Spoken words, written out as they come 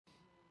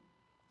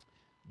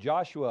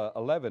Joshua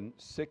 11,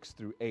 6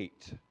 through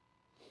 8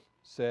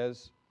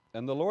 says,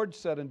 "And the Lord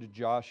said unto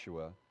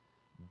Joshua,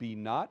 Be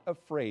not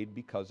afraid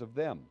because of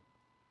them.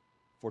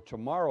 For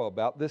tomorrow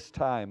about this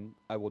time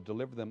I will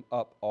deliver them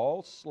up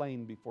all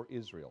slain before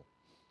Israel.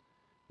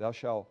 Thou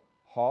shalt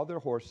haul their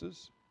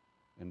horses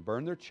and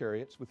burn their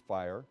chariots with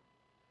fire.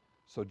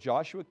 So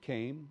Joshua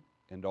came,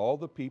 and all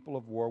the people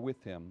of war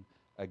with him,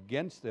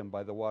 against them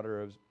by the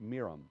water of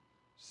Merom,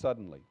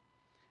 suddenly.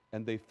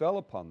 And they fell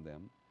upon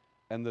them,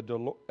 and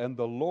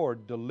the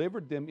Lord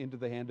delivered them into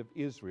the hand of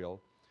Israel,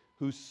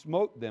 who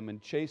smote them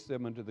and chased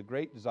them unto the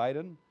great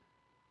Zidon,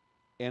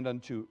 and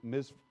unto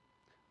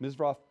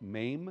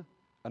Mizroth-Maim,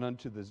 and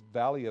unto the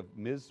valley of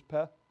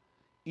Mizpeh,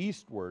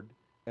 eastward,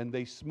 and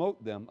they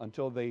smote them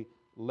until they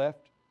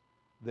left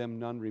them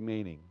none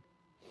remaining."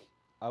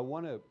 I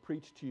want to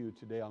preach to you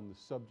today on the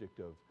subject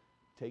of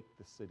take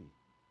the city.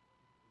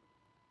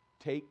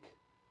 Take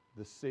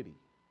the city.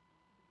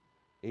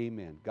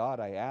 Amen. God,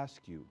 I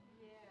ask you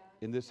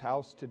in this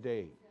house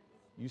today,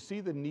 you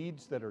see the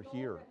needs that are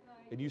here,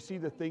 and you see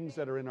the things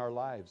that are in our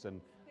lives,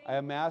 and I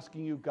am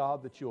asking you,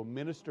 God, that you'll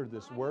minister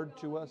this word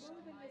to us,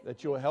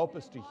 that you'll help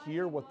us to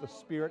hear what the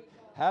Spirit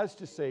has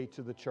to say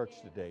to the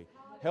church today.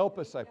 Help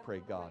us, I pray,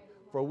 God,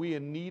 for we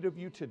in need of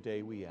you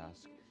today, we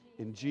ask.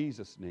 In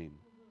Jesus' name,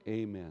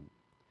 amen.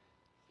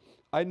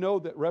 I know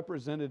that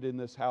represented in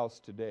this house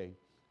today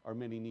are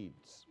many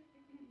needs.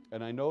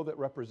 And I know that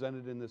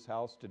represented in this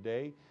house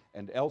today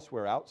and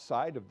elsewhere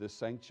outside of this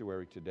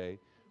sanctuary today,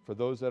 for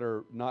those that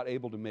are not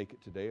able to make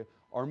it today,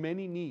 are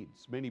many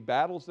needs, many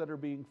battles that are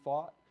being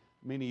fought,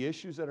 many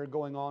issues that are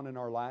going on in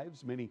our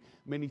lives, many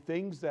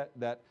things that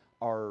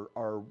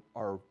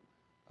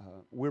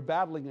we're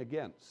battling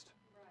against.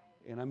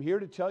 Right. And I'm here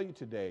to tell you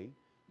today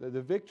that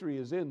the victory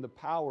is in the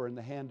power and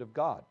the hand of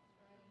God.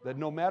 Right. That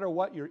no matter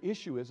what your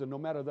issue is and no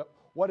matter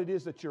what it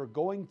is that you're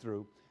going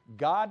through,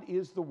 God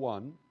is the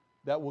one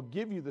that will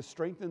give you the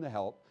strength and the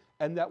help,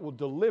 and that will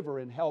deliver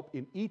and help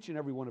in each and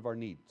every one of our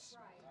needs.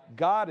 Right.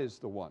 God is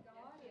the one.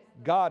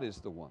 God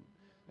is the one.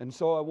 And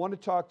so I want to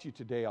talk to you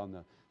today on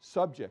the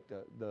subject,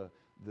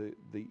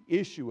 the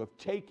issue of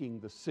taking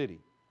the city.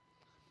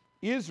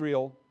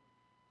 Israel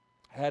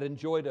had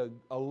enjoyed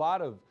a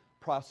lot of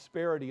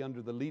prosperity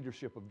under the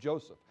leadership of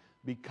Joseph.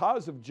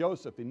 Because of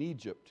Joseph in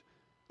Egypt,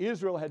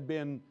 Israel had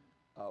been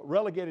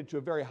relegated to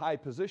a very high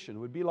position. It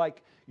would be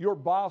like your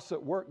boss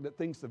at work that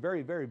thinks the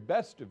very, very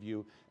best of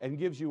you and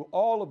gives you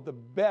all of the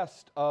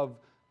best of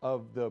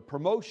the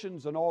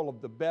promotions and all of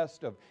the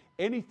best of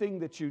anything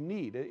that you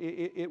need.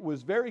 It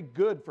was very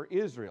good for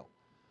Israel.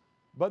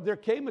 But there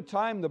came a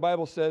time, the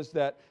Bible says,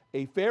 that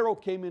a Pharaoh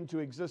came into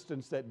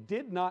existence that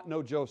did not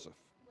know Joseph.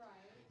 Right.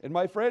 And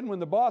my friend, when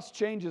the boss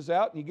changes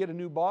out and you get a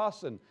new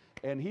boss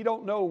and he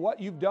don't know what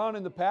you've done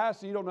in the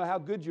past, and you don't know how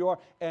good you are,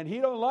 and he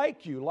don't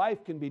like you,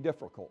 life can be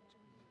difficult.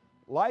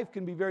 Life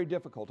can be very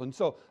difficult. And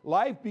so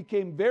life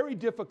became very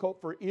difficult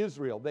for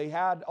Israel. They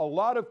had a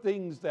lot of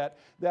things that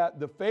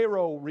the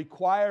Pharaoh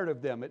required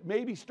of them. It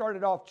maybe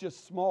started off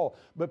just small,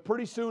 but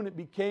pretty soon it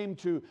became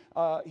to,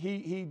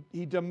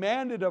 he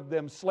demanded of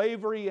them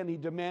slavery, and he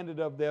demanded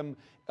of them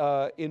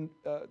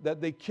that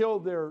they kill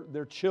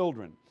their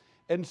children.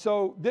 And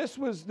so this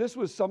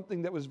was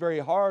something that was very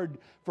hard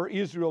for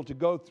Israel to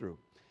go through.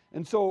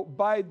 And so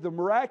by the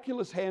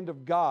miraculous hand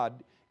of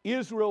God,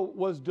 Israel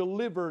was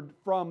delivered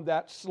from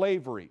that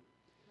slavery.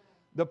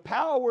 The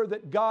power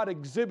that God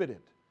exhibited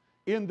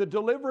in the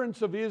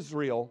deliverance of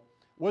Israel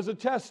was a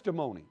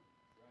testimony.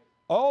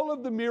 All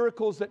of the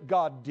miracles that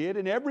God did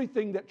and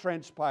everything that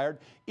transpired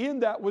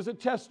in that was a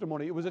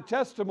testimony. It was a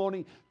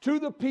testimony to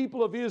the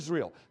people of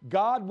Israel.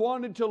 God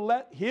wanted to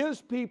let His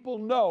people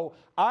know,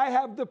 I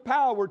have the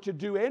power to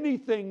do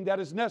anything that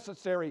is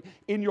necessary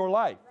in your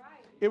life.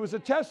 It was a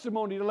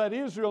testimony to let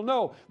Israel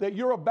know that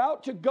you're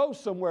about to go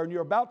somewhere and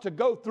you're about to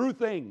go through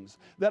things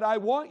that I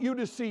want you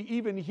to see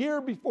even here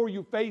before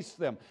you face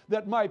them.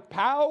 That my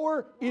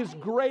power is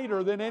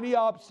greater than any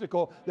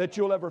obstacle that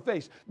you'll ever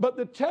face. But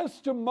the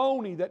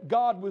testimony that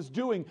God was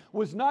doing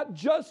was not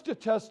just a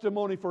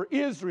testimony for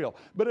Israel,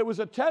 but it was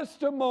a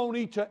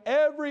testimony to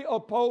every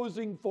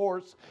opposing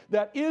force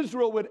that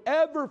Israel would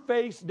ever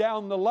face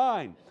down the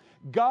line.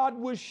 God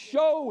was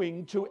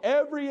showing to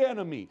every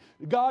enemy,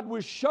 God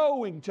was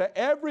showing to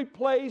every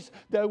place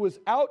that was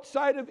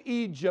outside of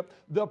Egypt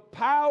the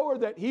power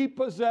that He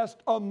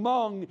possessed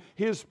among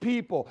His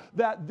people.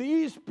 That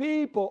these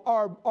people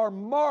are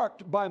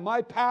marked by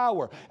my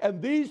power,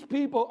 and these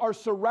people are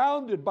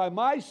surrounded by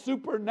my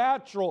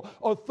supernatural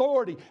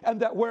authority, and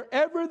that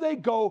wherever they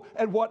go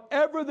and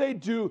whatever they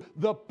do,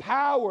 the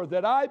power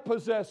that I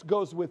possess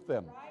goes with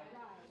them.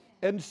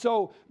 And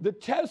so the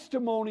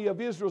testimony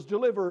of Israel's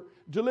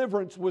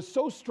deliverance was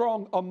so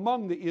strong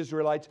among the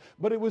Israelites,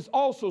 but it was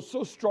also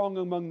so strong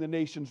among the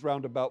nations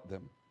round about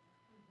them.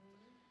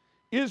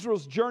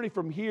 Israel's journey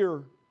from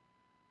here,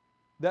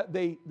 that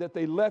they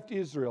left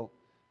Israel,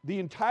 the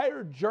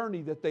entire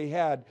journey that they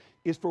had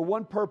is for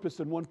one purpose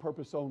and one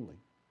purpose only,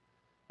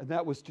 and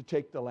that was to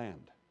take the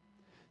land.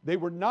 They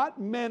were not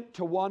meant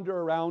to wander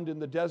around in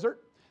the desert.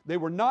 They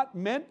were not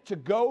meant to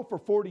go for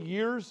 40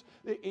 years.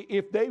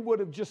 If they would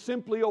have just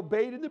simply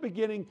obeyed in the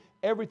beginning,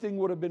 everything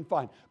would have been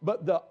fine.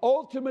 But the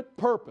ultimate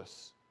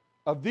purpose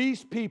of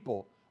these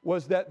people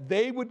was that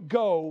they would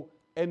go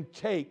and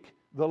take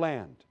the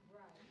land.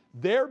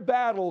 Their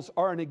battles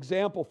are an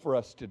example for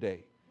us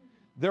today.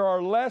 There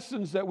are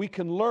lessons that we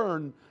can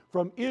learn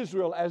from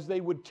Israel as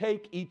they would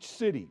take each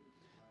city.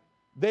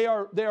 They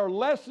are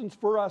lessons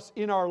for us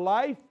in our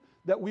life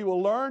that we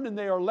will learn, and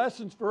they are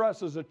lessons for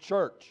us as a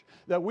church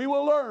that we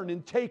will learn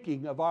in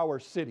taking of our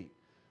city.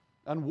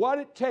 And what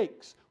it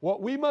takes,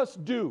 what we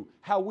must do,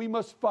 how we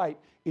must fight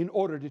in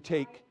order to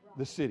take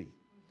the city.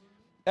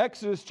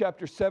 Exodus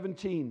chapter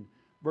 17,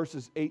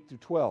 verses 8 through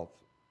 12.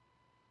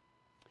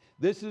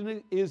 This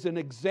is an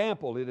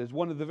example. It is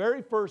one of the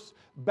very first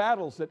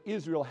battles that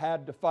Israel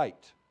had to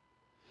fight.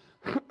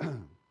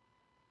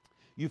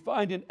 You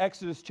find in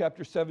Exodus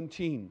chapter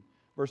 17,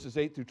 verses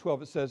 8 through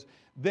 12, it says,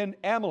 Then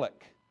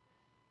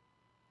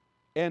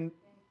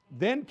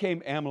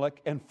came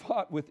Amalek and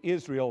fought with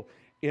Israel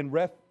in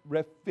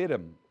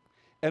Rephidim.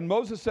 And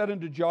Moses said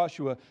unto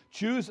Joshua,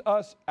 Choose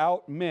us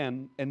out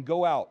men and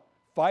go out,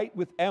 fight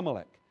with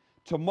Amalek.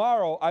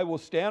 Tomorrow I will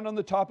stand on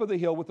the top of the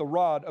hill with the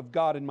rod of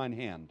God in mine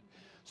hand.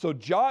 So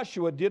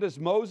Joshua did as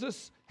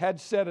Moses had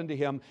said unto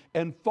him,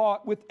 and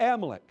fought with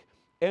Amalek.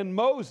 And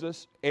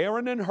Moses,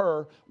 Aaron and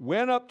Hur,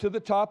 went up to the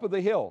top of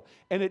the hill.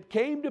 And it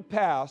came to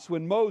pass,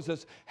 when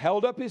Moses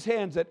held up his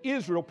hands, that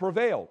Israel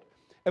prevailed.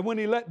 And when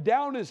he let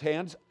down his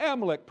hands,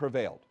 Amalek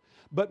prevailed.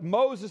 But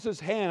Moses'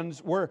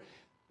 hands were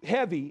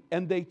heavy,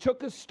 and they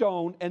took a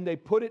stone, and they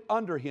put it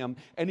under him,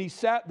 and he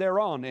sat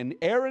thereon. And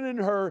Aaron and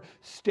Hur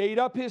stayed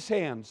up his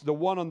hands, the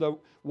one on the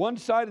one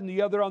side and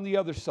the other on the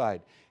other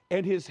side.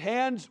 And his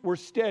hands were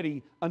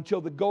steady until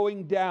the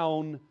going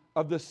down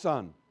of the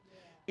sun.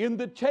 In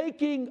the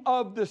taking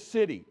of the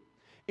city,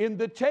 in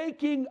the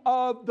taking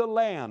of the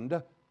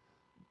land,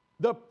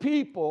 the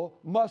people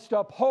must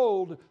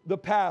uphold the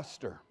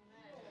pastor.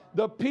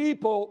 The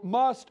people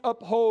must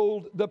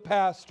uphold the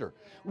pastor.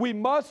 We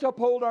must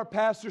uphold our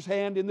pastor's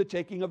hand in the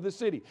taking of the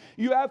city.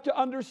 You have to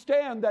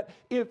understand that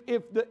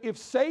if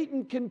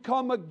Satan can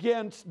come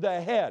against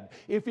the head,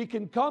 if he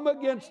can come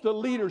against the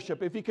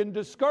leadership, if he can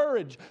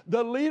discourage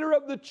the leader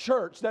of the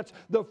church, that's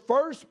the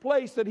first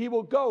place that he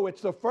will go.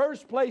 It's the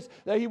first place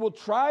that he will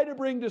try to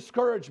bring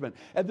discouragement.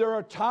 And there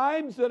are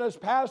times that as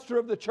pastor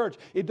of the church,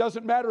 it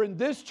doesn't matter in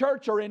this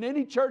church or in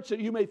any church that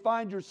you may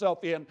find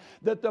yourself in,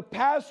 that the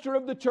pastor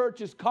of the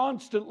church is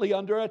constantly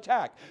under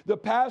attack. The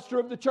pastor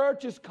of the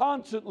church is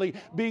constantly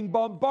being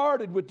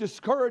bombarded with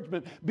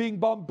discouragement, being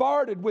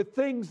bombarded with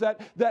things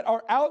that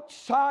are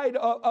outside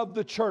of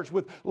the church,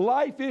 with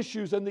life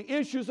issues and the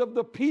issues of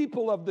the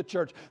people of the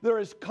church. There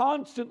is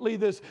constantly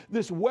this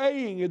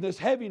weighing and this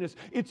heaviness.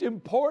 It's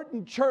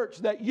important, church,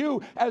 that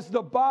you, as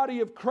the body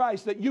of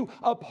Christ, that you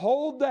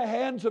uphold the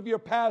hands of your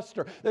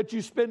pastor, that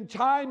you spend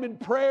time in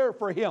prayer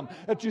for him,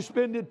 that you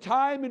spend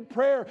time in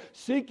prayer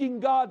seeking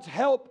God's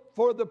help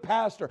for the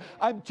pastor.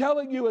 I'm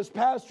telling you, as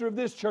pastor of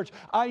this church,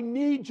 I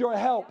need your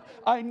help.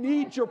 I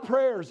need your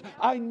prayers.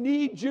 I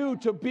need you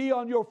to be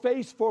on your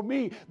face for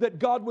me, that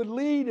God would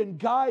lead and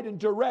guide and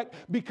direct,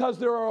 because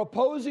there are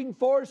opposing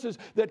forces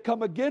that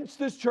come against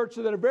this church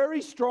that are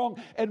very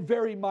strong and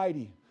very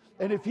mighty.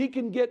 And if he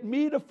can get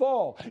me to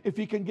fall, if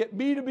he can get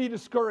me to be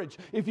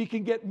discouraged, if he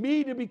can get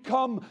me to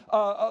become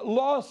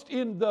lost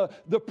in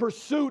the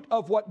pursuit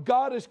of what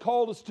God has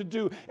called us to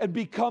do and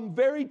become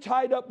very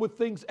tied up with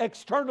things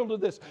external to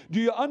this, do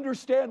you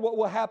understand what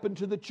will happen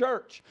to the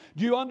church?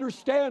 Do you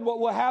understand what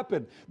will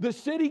happen? The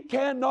city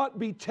cannot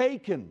be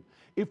taken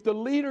if the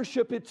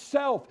leadership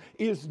itself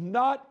is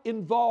not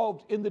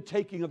involved in the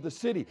taking of the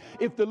city.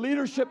 If the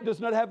leadership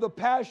does not have the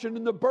passion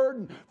and the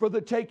burden for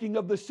the taking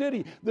of the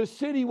city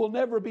will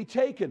never be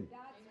taken.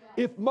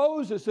 If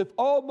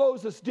all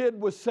Moses did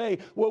was say,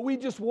 well, we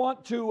just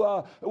want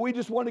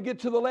to get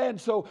to the land,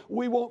 so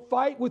we won't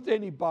fight with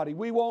anybody.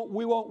 We won't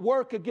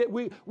work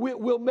again.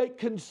 We'll make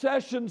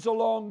concessions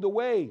along the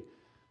way.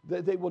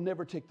 They will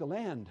never take the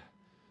land.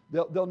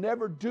 They'll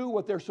never do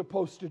what they're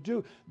supposed to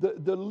do.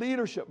 The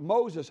leadership,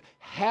 Moses,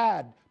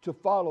 had to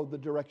follow the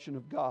direction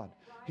of God.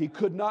 He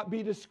could not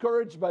be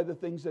discouraged by the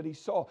things that he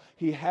saw.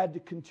 He had to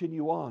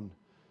continue on.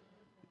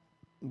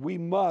 We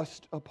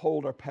must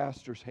uphold our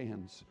pastor's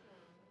hands.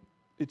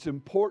 It's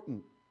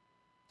important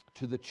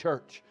to the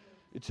church.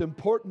 It's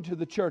important to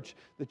the church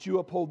that you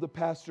uphold the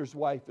pastor's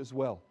wife as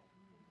well.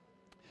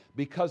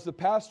 Because the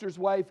pastor's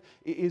wife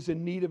is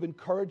in need of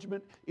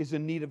encouragement, is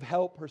in need of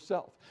help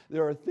herself.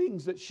 There are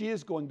things that she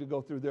is going to go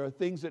through. There are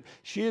things that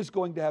she is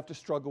going to have to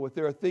struggle with.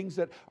 There are things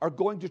that are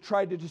going to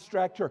try to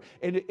distract her.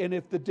 And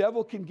if the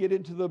devil can get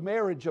into the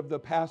marriage of the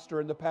pastor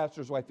and the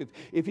pastor's wife,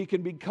 if he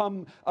can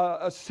become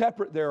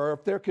separate there, or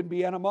if there can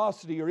be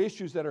animosity or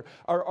issues that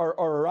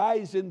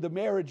arise in the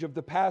marriage of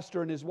the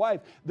pastor and his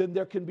wife, then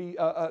there can be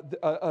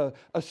a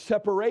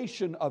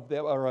separation of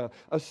them, or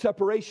a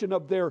separation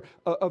of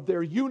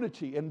their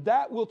unity. And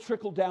that will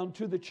trickle down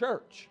to the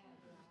church.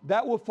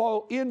 that will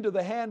fall into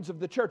the hands of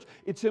the church.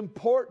 It's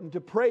important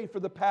to pray for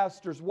the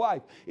pastor's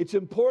wife. It's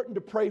important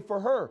to pray for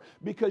her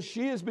because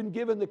she has been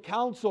given the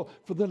counsel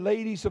for the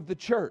ladies of the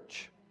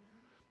church.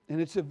 And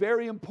it's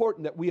very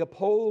important that we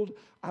uphold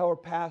our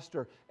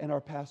pastor and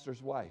our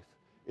pastor's wife.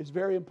 It's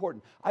very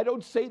important. I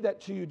don't say that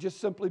to you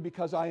just simply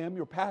because I am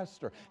your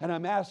pastor and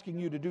I'm asking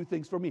you to do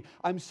things for me.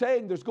 I'm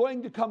saying there's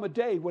going to come a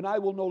day when I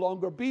will no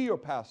longer be your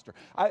pastor.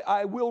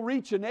 I will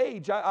reach an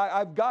age.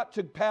 I've got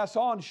to pass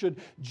on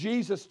should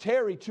Jesus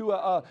tarry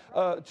to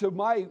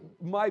my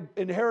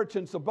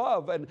inheritance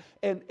above,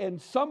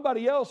 and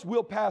somebody else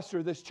will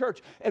pastor this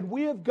church. And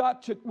we have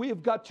got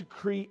to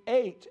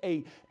create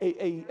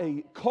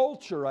a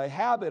culture, a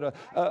habit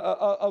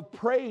of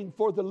praying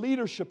for the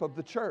leadership of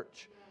the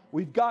church.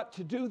 We've got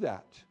to do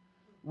that.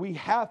 We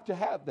have to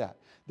have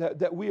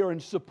that we are in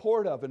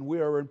support of and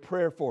we are in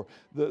prayer for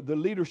the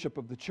leadership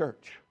of the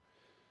church.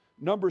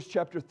 Numbers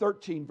chapter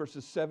 13,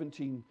 verses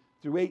 17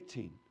 through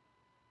 18.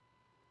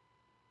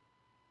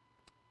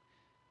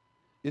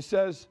 It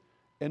says,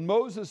 "And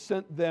Moses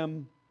sent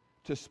them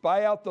to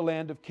spy out the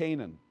land of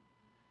Canaan,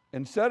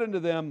 and said unto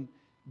them,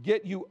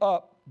 Get you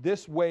up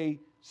this way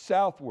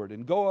southward,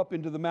 and go up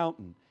into the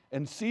mountain,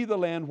 and see the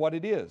land what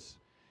it is,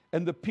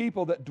 and the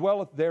people that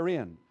dwelleth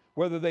therein,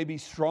 whether they be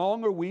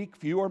strong or weak,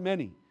 few or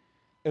many,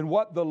 and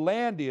what the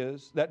land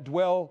is that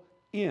dwell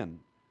in,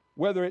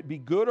 whether it be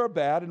good or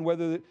bad, and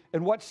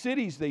what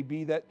cities they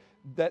be that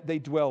they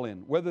dwell in,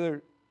 whether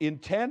they're in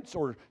tents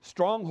or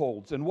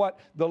strongholds, and what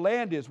the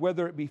land is,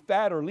 whether it be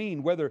fat or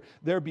lean, whether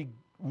there be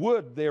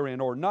wood therein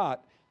or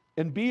not,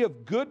 and be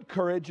of good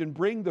courage, and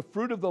bring the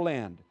fruit of the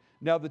land.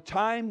 Now the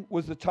time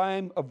was the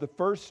time of the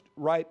first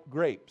ripe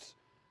grapes."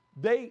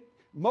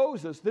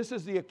 Moses, this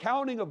is the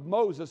accounting of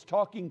Moses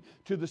talking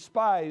to the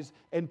spies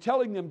and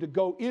telling them to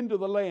go into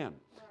the land.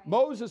 Right.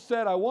 Moses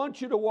said, I want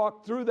you to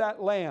walk through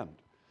that land.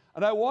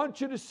 And I want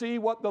you to see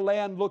what the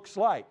land looks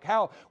like.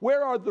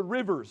 Where are the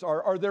rivers?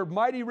 Are there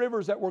mighty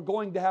rivers that we're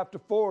going to have to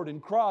ford and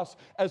cross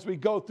as we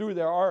go through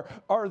there?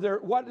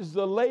 What is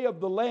the lay of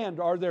the land?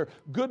 Are there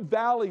good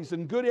valleys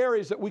and good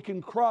areas that we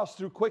can cross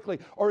through quickly?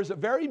 Or is it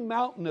very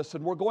mountainous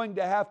and we're going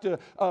to have to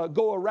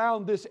go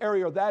around this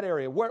area or that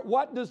area?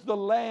 What does the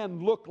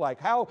land look like?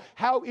 How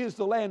is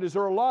the land? Is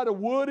there a lot of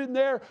wood in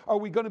there? Are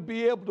we going to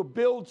be able to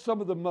build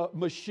some of the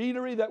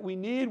machinery that we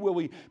need? Will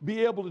we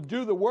be able to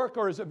do the work?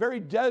 Or is it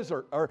very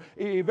desert or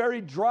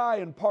very dry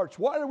and parched?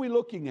 What are we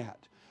looking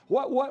at?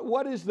 What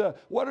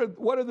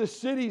are the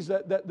cities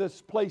that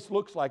this place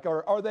looks like?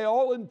 Are they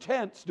all in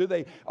tents?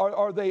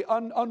 Are they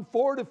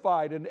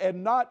unfortified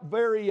and not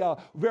very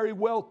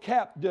well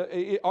kept?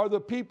 Are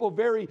the people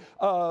very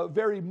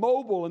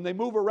mobile and they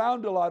move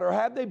around a lot? Or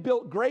have they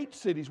built great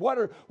cities? What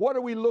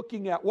are we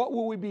looking at? What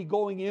will we be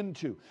going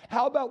into?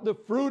 How about the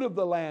fruit of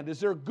the land? Is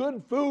there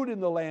good food in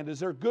the land? Is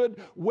there good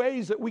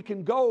ways that we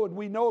can go? And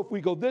we know if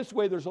we go this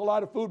way, there's a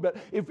lot of food, but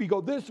if we go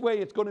this way,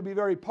 it's going to be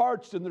very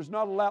parched and there's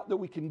not a lot that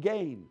we can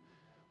gain.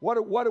 What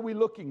are we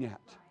looking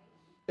at?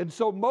 And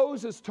so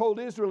Moses told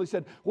Israel, he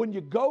said, when you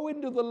go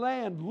into the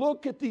land,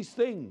 look at these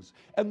things.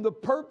 And the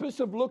purpose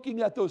of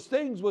looking at those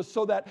things was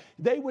so that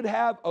they would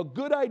have a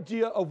good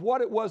idea of what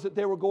it was that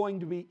they were going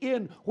to be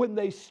in when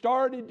they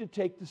started to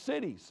take the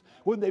cities.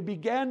 When they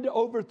began to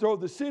overthrow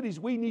the cities,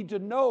 we need to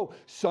know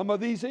some of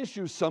these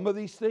issues, some of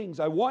these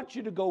things. I want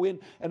you to go in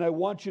and I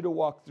want you to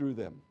walk through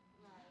them.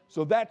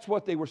 So that's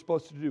what they were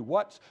supposed to do.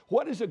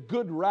 What is a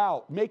good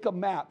route? Make a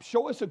map.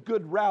 Show us a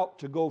good route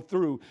to go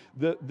through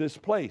this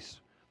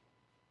place.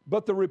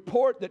 But the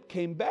report that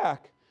came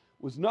back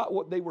was not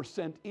what they were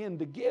sent in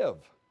to give.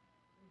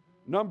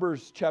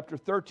 Numbers chapter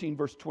 13,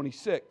 verse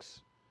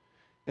 26.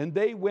 And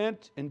they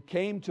went and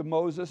came to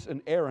Moses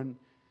and Aaron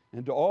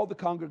and to all the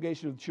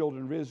congregation of the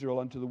children of Israel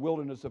unto the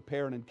wilderness of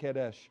Paran and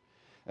Kadesh,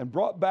 and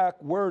brought back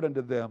word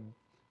unto them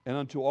and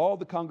unto all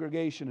the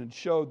congregation, and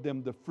showed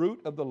them the fruit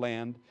of the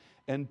land,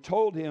 and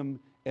told him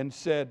and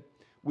said,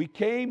 We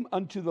came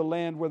unto the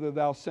land whither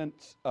thou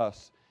sentest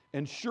us,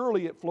 and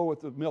surely it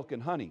floweth with milk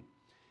and honey.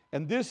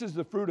 And this is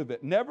the fruit of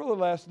it.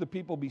 Nevertheless, the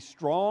people be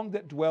strong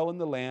that dwell in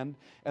the land,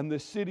 and the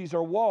cities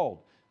are walled,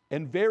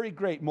 and very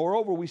great.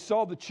 Moreover, we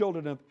saw the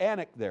children of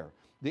Anak there.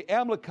 The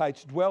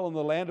Amalekites dwell in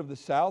the land of the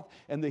south,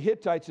 and the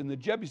Hittites and the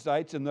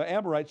Jebusites and the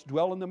Amorites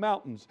dwell in the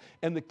mountains,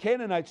 and the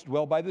Canaanites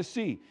dwell by the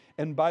sea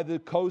and by the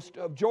coast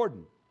of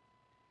Jordan.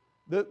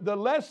 The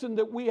lesson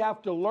that we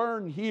have to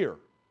learn here,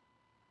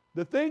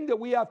 the thing that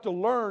we have to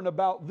learn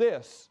about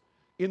this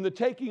in the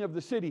taking of the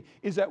city,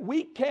 is that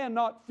we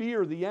cannot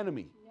fear the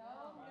enemy.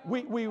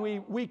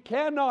 We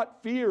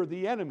cannot fear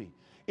the enemy.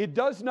 It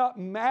does not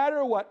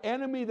matter what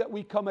enemy that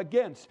we come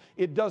against.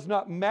 It does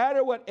not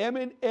matter what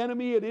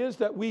enemy it is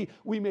that we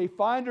may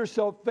find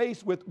ourselves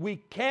faced with. We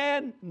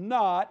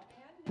cannot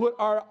put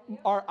our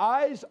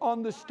eyes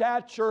on the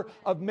stature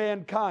of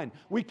mankind.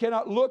 We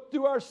cannot look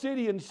through our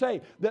city and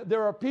say that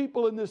there are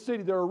people in this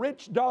city, there are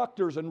rich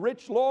doctors and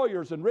rich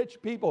lawyers and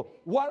rich people.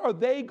 What are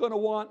they going to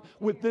want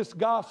with this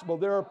gospel?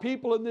 There are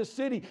people in this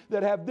city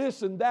that have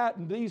this and that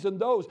and these and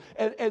those,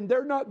 and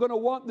they're not going to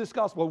want this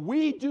gospel.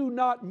 We do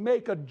not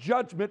make a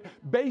judgment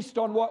based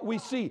on what we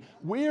see.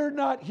 We're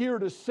not here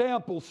to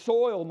sample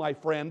soil, my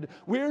friend.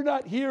 We're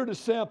not here to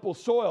sample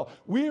soil.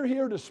 We're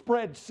here to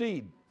spread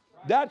seed.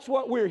 That's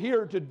what we're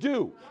here to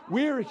do.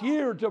 We're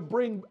here to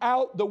bring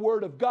out the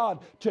Word of God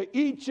to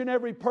each and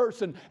every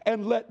person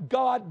and let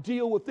God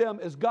deal with them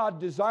as God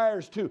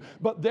desires to.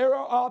 But there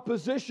are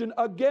opposition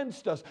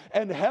against us,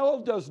 and hell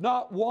does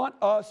not want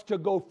us to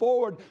go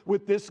forward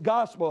with this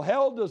gospel.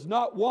 Hell does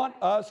not want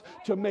us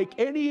to make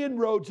any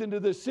inroads into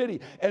this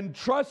city. And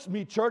trust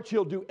me, church,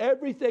 he'll do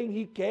everything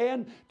he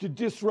can to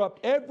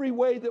disrupt every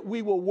way that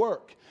we will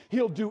work.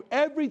 He'll do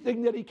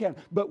everything that he can.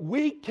 But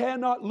we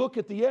cannot look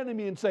at the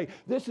enemy and say,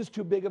 this is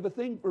too big of a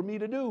thing for me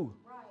to do.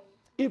 Right.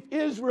 If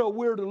Israel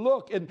were to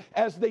look, and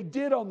as they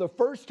did on the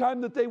first time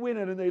that they went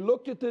in, and they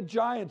looked at the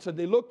giants, and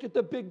they looked at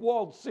the big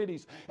walled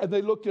cities, and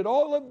they looked at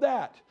all of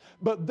that,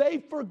 but they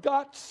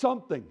forgot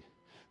something.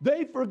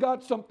 They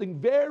forgot something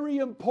very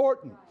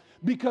important.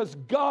 Because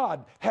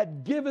God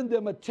had given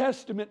them a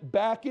testament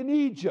back in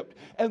Egypt.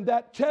 And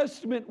that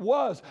testament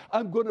was,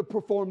 I'm going to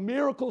perform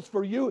miracles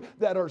for you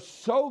that are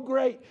so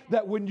great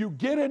that when you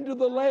get into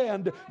the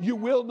land, you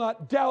will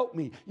not doubt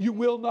me. You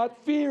will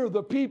not fear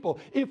the people.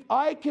 If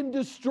I can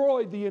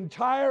destroy the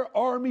entire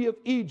army of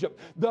Egypt,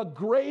 the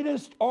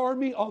greatest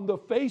army on the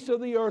face of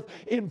the earth,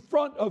 in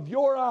front of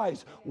your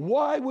eyes,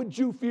 why would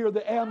you fear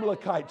the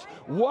Amalekites?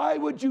 Why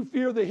would you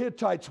fear the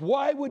Hittites?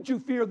 Why would you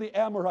fear the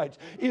Amorites?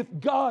 If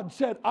God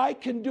said, I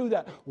can do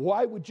that,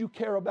 why would you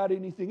care about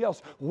anything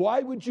else?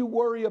 Why would you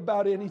worry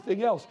about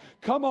anything else?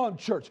 Come on,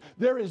 church.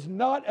 There is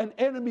not an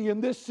enemy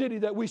in this city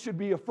that we should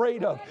be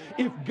afraid of.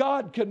 If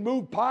God can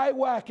move pie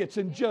wackets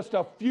in just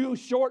a few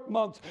short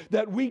months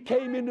that we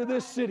came into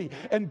this city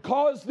and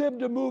caused them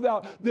to move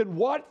out, then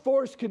what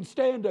force can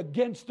stand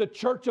against the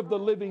church of the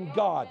living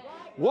God?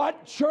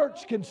 What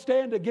church can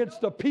stand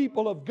against the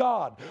people of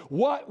God?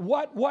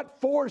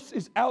 What force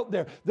is out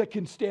there that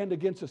can stand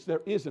against us?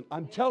 There isn't.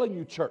 I'm telling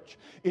you, church,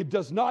 it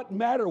does not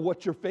matter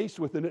what you're faced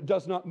with, and it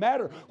does not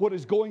matter what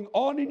is going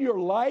on in your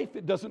life.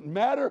 It doesn't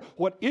matter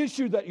what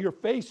issue that you're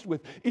faced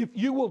with. If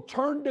you will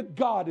turn to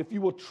God, if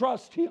you will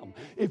trust Him,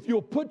 if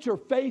you'll put your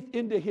faith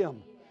into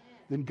Him,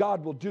 then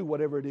God will do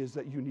whatever it is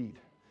that you need.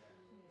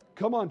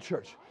 Come on,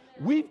 church.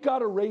 We've got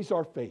to raise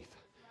our faith.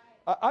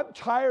 I'm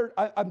tired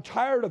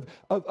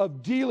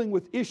of dealing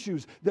with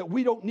issues that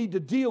we don't need to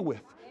deal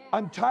with.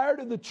 I'm tired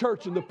of the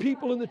church and the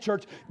people in the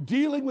church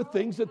dealing with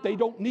things that they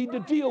don't need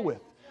to deal with.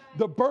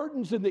 The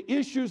burdens and the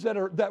issues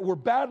that we're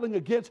battling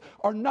against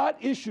are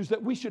not issues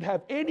that we should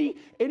have any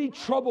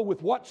trouble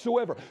with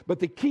whatsoever. But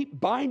they keep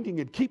binding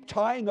and keep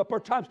tying up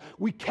our times.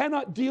 We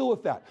cannot deal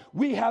with that.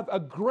 We have a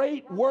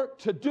great work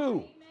to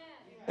do.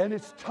 And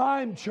it's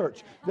time,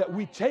 church, that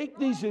we take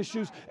these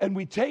issues and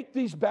we take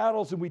these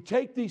battles and we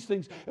take these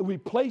things and we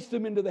place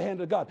them into the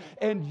hand of God.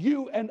 And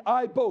you and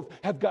I both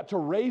have got to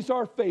raise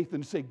our faith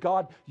and say,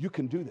 God, you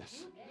can do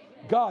this.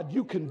 God,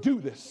 you can do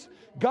this.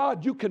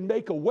 God, you can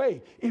make a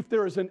way. If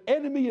there is an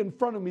enemy in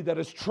front of me that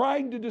is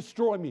trying to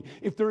destroy me,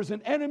 if there is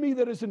an enemy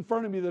that is in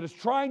front of me that is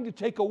trying to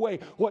take away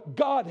what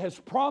God has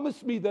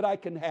promised me that I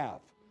can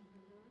have,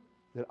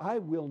 that I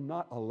will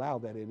not allow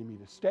that enemy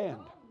to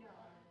stand.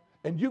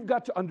 And you've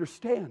got to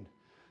understand,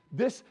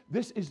 this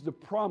is the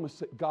promise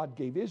that God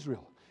gave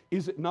Israel.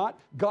 Is it not?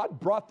 God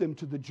brought them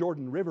to the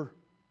Jordan River,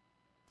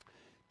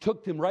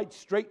 took them right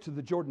straight to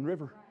the Jordan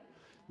River.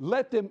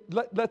 Let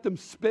them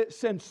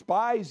send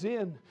spies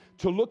in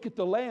to look at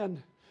the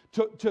land,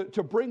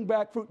 to bring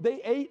back fruit.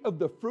 They ate of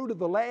the fruit of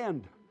the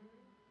land.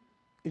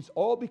 It's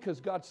all because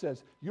God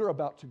says, you're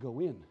about to go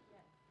in.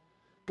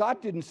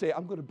 God didn't say,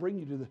 I'm going to bring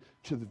you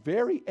to the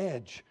very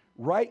edge,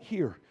 right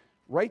here.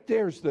 Right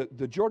there's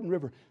the Jordan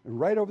River, and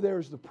right over there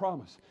is the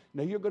promise.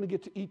 Now you're going to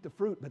get to eat the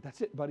fruit, but that's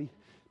it, buddy.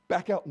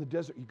 Back out in the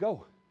desert you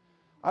go.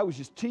 I was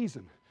just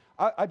teasing.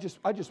 I just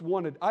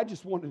wanted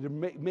to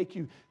make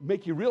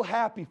you real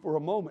happy for a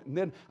moment, and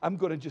then I'm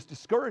going to just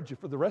discourage you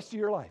for the rest of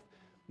your life.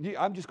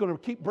 I'm just going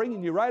to keep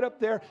bringing you right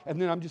up there,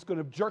 and then I'm just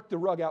going to jerk the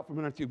rug out from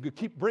underneath you.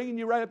 Keep bringing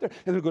you right up there,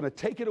 and they're going to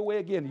take it away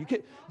again.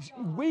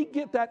 We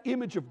get that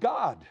image of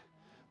God.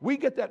 We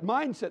get that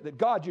mindset that,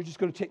 God, you're just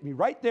going to take me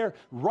right there,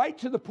 right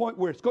to the point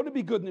where it's going to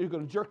be good, and then you're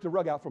going to jerk the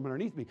rug out from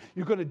underneath me.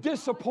 You're going to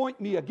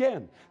disappoint me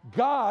again.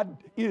 God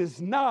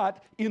is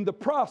not in the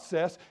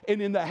process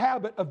and in the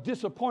habit of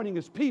disappointing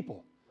His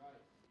people.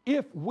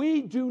 If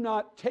we do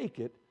not take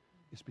it,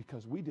 it's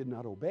because we did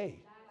not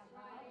obey.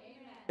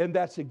 And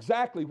that's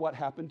exactly what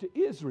happened to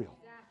Israel.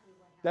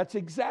 That's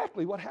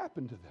exactly what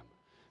happened to them.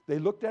 They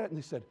looked at it and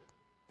they said,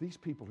 these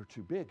people are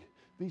too big.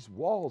 These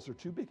walls are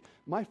too big.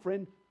 My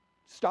friend,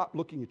 stop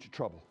looking at your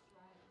trouble.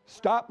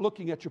 Stop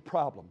looking at your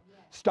problem.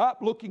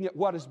 Stop looking at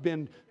what has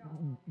been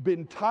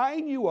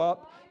tying you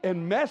up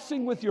and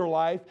messing with your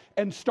life,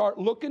 and start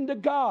looking to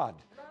God.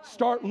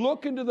 Start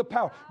looking to the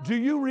power. Do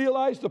you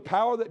realize the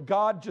power that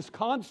God just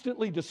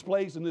constantly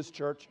displays in this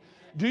church?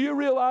 Do you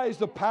realize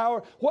the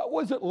power? What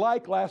was it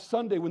like last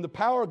Sunday when the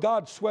power of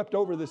God swept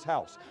over this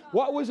house?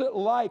 What was it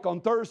like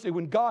on Thursday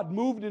when God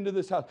moved into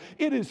this house?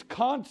 It is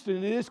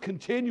constant. It is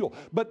continual.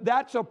 But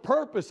that's a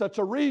purpose. That's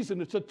a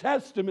reason. It's a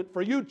testament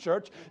for you,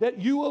 church,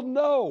 that you will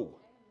know.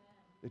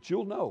 That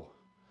you'll know.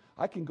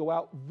 I can go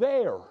out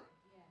there.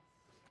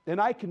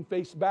 And I can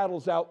face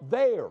battles out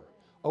there.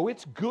 Oh,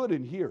 it's good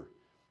in here.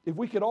 If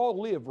we could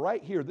all live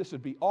right here, this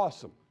would be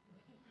awesome.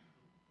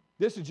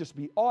 This would just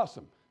be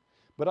awesome.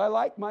 But I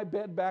like my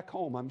bed back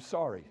home. I'm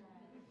sorry.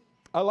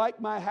 I like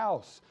my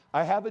house.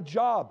 I have a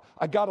job.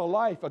 I got a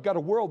life. I got a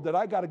world that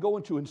I got to go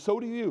into, and so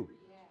do you.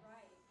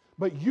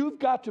 But you've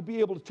got to be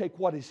able to take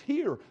what is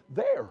here,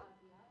 there.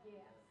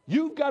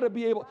 You've got to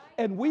be able,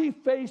 and we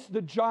face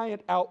the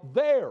giant out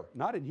there,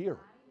 not in here.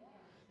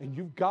 And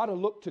you've got to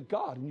look to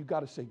God, and you've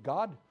got to say,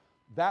 God,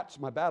 that's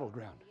my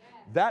battleground.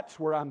 That's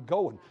where I'm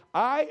going.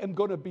 I am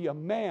going to be a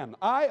man.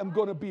 I am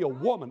going to be a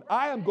woman.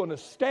 I am going to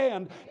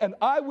stand, and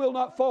I will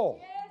not fall.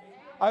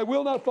 I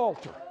will not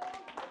falter.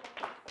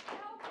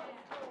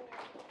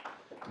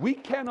 We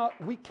cannot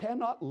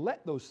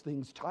let those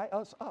things tie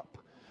us up.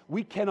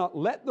 We cannot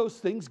let those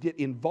things get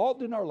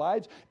involved in our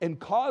lives and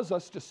cause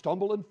us to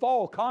stumble and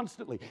fall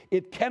constantly.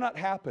 It cannot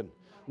happen.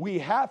 We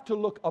have to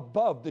look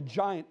above the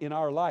giant in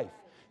our life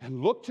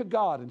and look to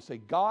God and say,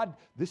 God,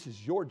 this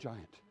is your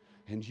giant,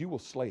 and you will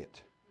slay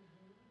it.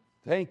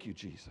 Thank you,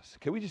 Jesus.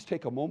 Can we just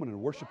take a moment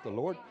and worship the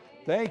Lord?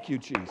 Thank you,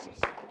 Jesus.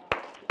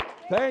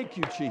 Thank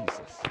you,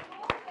 Jesus.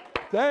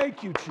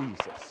 Thank you,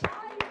 Jesus.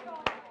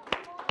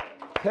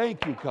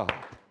 Thank you, God.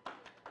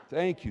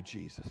 Thank you,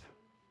 Jesus.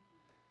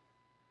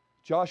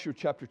 Joshua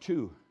chapter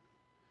 2,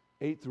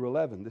 8 through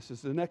 11. This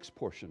is the next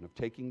portion of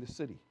taking the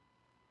city.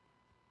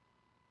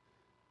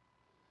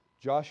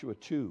 Joshua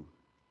 2,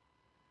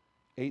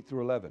 8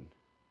 through 11.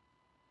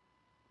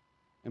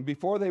 And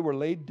before they were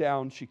laid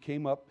down, she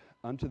came up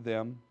unto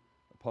them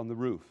upon the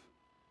roof.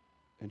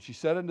 And she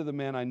said unto the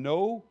men, I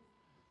know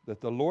that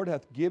the Lord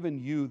hath given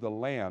you the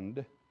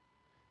land,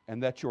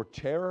 and that your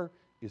terror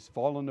is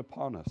fallen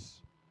upon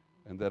us,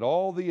 and that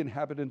all the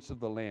inhabitants of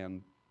the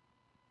land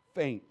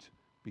faint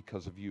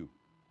because of you.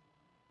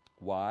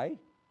 Why?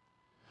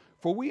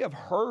 For we have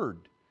heard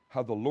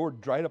how the Lord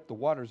dried up the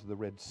waters of the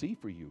Red Sea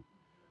for you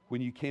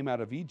when you came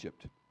out of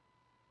Egypt,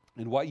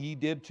 and what ye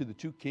did to the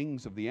two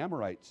kings of the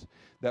Amorites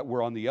that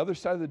were on the other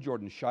side of the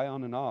Jordan,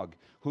 Sihon and Og,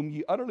 whom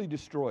ye utterly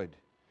destroyed.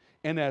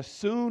 And as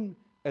soon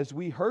as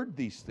we heard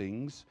these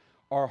things,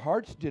 our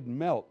hearts did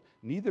melt,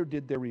 neither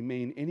did there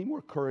remain any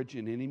more courage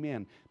in any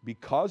man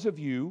because of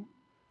you.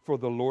 For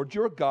the Lord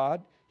your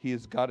God, He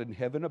is God in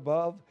heaven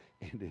above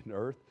and in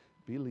earth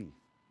beneath.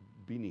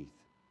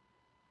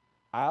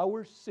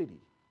 Our city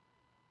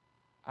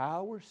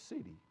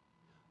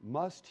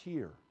must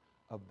hear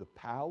of the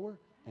power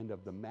and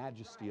of the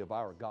majesty of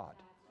our God.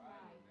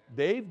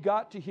 They've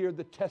got to hear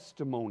the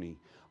testimony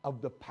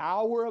of the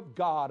power of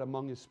God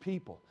among His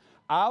people.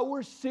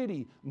 Our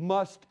city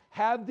must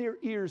have their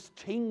ears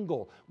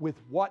tingle with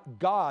what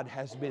God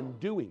has been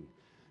doing.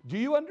 Do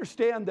you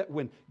understand that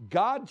when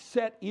God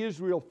set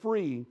Israel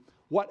free,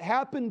 what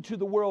happened to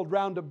the world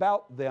round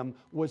about them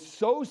was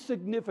so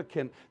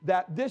significant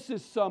that this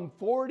is some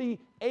 40,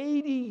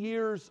 80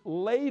 years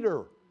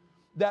later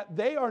that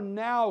they are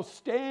now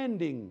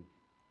standing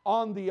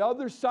on the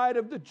other side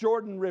of the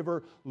Jordan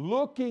River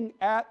looking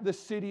at the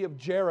city of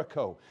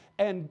Jericho.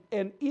 And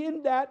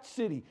in that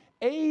city,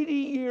 80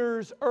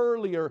 years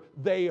earlier,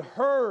 they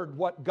heard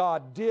what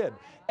God did.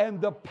 And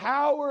the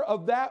power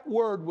of that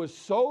word was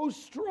so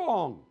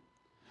strong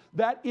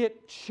that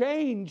it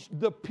changed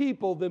the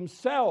people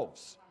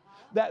themselves.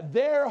 That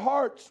their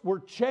hearts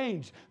were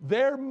changed,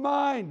 their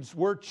minds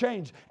were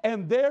changed,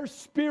 and their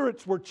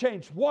spirits were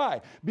changed.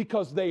 Why?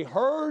 Because they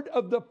heard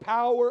of the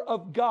power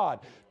of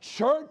God.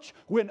 Church,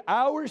 when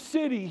our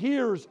city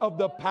hears of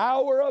the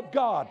power of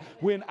God,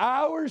 when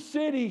our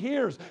city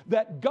hears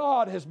that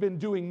God has been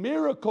doing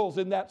miracles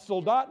in that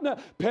Soldotna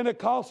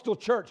Pentecostal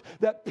church,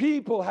 that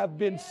people have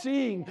been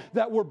seeing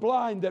that were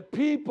blind, that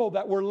people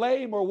that were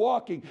lame are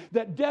walking,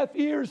 that deaf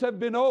ears have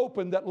been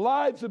opened, that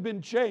lives have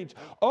been changed,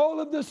 all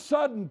of a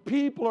sudden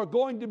people are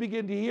going to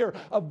begin to hear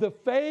of the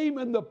fame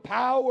and the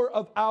power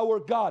of our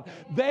God.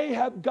 They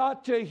have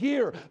got to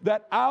hear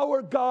that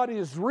our God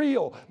is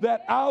real,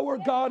 that our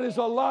God is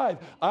alive.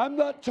 I'm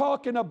not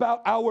talking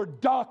about our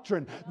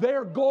doctrine.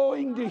 They're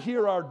going to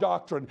hear our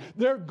doctrine.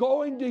 They're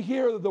going to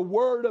hear the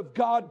Word of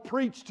God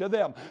preached to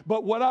them.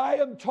 But what I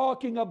am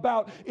talking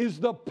about is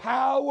the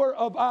power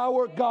of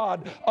our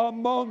God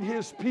among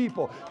His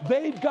people.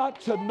 They've got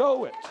to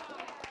know it.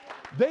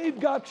 They've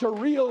got to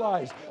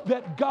realize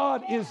that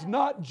God is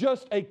not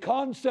just a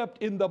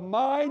concept in the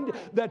mind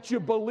that you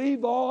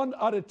believe on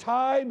at a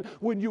time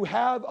when you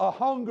have a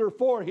hunger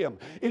for Him.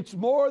 It's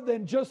more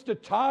than just a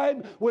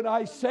time when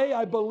I say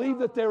I believe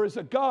that there is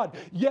a God,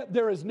 yet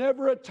there is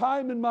never a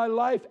time in my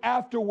life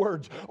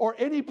afterwards or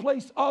any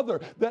place other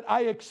that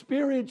I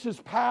experience His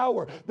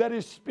power, that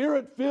His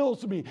Spirit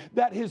fills me,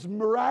 that His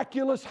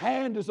miraculous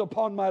hand is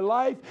upon my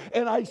life,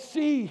 and I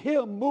see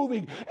Him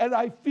moving, and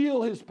I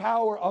feel His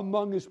power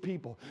among His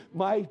people.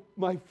 My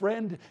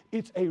friend,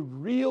 it's a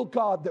real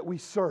God that we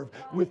serve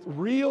with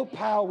real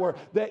power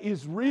that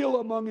is real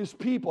among His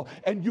people,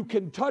 and you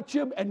can touch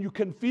Him and you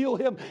can feel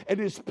Him, and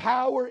His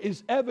power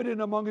is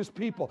evident among His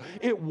people.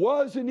 It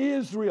was in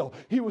Israel.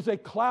 He was a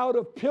cloud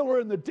of pillar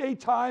in the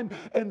daytime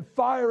and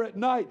fire at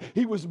night.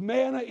 He was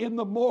manna in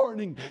the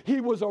morning.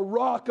 He was a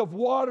rock of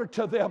water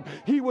to them.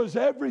 He was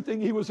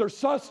everything. He was their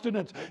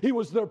sustenance. He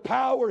was their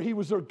power. He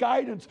was their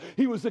guidance.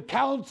 He was the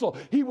counsel.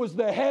 He was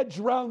the hedge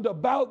round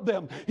about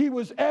them. He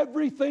was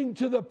everything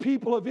to the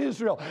people of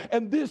Israel.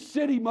 And this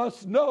city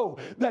must know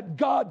that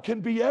God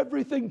can be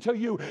everything to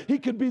you. He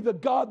can be the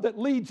God that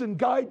leads and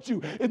guides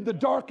you in the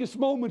darkest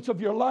moments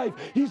of your life.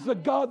 He's the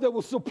God that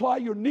will supply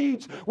your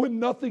needs when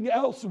nothing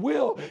else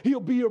will. He'll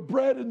be your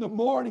bread in the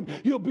morning.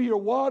 He'll be your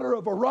water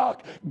of a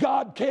rock.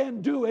 God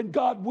can do and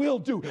God will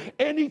do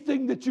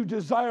anything that you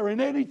desire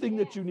and anything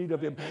that you need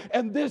of Him.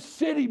 And this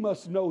city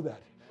must know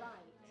that.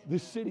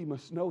 This city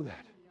must know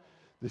that.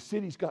 The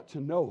city's got to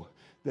know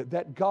that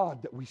that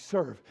God that we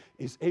serve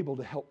is able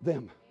to help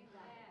them.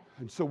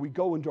 And so we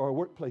go into our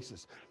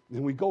workplaces,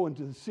 and we go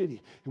into the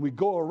city, and we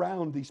go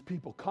around these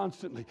people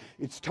constantly.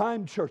 It's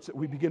time, church, that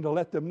we begin to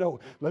let them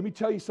know. Let me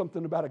tell you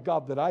something about a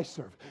God that I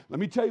serve. Let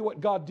me tell you what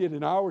God did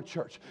in our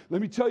church.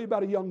 Let me tell you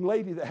about a young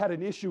lady that had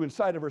an issue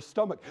inside of her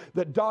stomach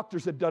that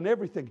doctors had done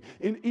everything,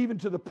 even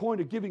to the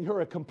point of giving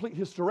her a complete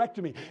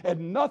hysterectomy,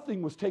 and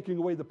nothing was taking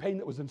away the pain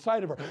that was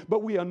inside of her.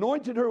 But we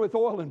anointed her with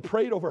oil and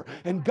prayed over her,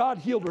 and God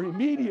healed her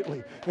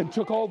immediately and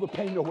took all the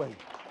pain away.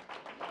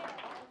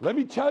 Let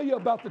me tell you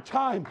about the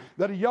time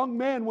that a young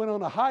man went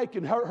on a hike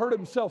and hurt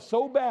himself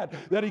so bad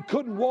that he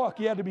couldn't walk.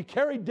 He had to be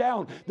carried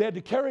down. They had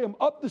to carry him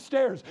up the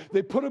stairs.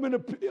 They put him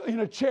in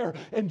a chair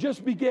and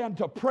just began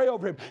to pray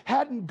over him.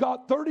 Hadn't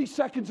got 30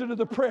 seconds into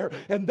the prayer,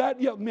 and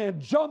that young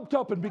man jumped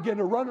up and began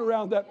to run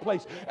around that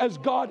place as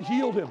God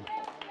healed him.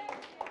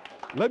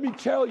 Let me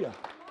tell you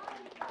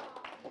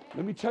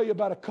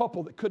about a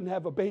couple that couldn't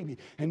have a baby,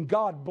 and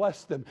God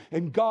blessed them,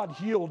 and God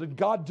healed, and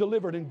God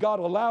delivered, and God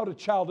allowed a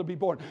child to be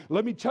born.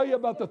 Let me tell you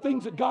about the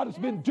things that God has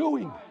been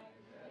doing.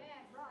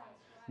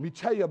 Let me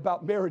tell you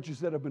about marriages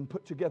that have been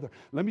put together.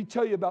 Let me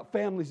tell you about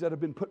families that have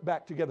been put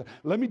back together.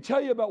 Let me tell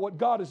you about what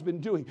God has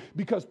been doing,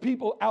 because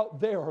people out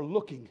there are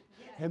looking,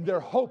 and they're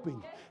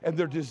hoping, and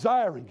they're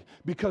desiring,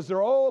 because there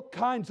are all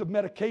kinds of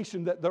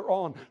medication that they're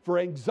on for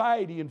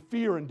anxiety and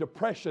fear and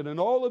depression and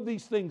all of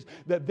these things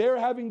that they're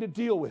having to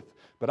deal with.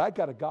 But I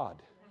got a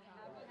God.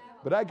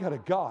 But I got a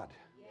God.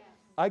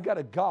 I got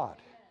a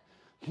God.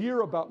 Hear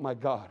about my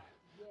God.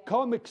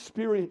 Come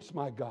experience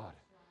my God.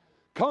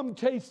 Come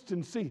taste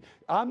and see.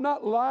 I'm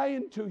not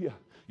lying to you.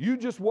 You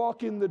just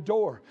walk in the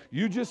door.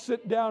 You just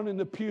sit down in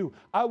the pew.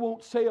 I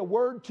won't say a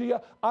word to you.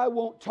 I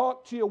won't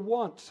talk to you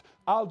once.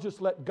 I'll just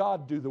let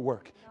God do the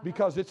work,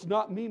 because it's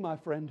not me, my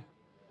friend.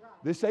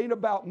 This ain't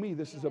about me.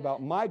 This is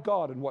about my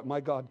God and what my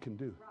God can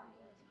do.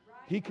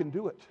 He can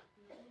do it.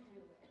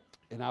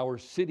 And our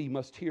city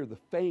must hear the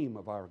fame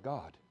of our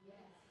God.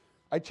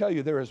 I tell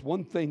you, there is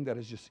one thing that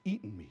has just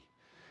eaten me.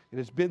 It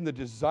has been the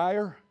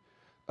desire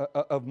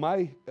of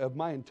my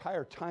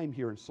entire time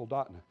here in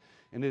Soldotna.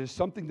 And it is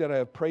something that I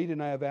have prayed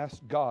and I have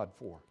asked God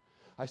for.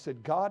 I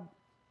said, God,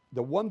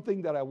 the one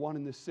thing that I want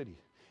in this city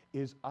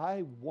is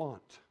I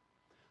want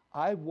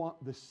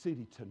the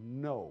city to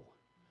know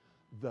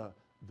the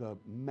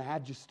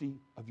majesty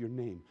of your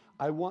name.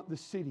 I want the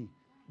city,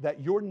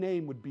 that your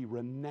name would be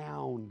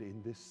renowned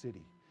in this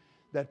city.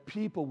 That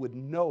people would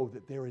know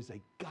that there is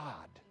a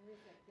God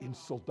in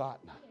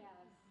Soldotna.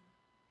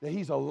 That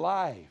He's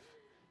alive.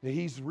 That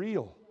He's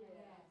real.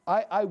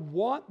 I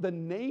want the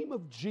name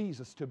of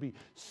Jesus to be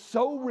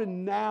so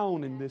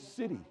renowned in this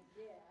city.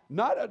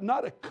 Not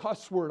a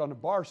cuss word on a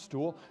bar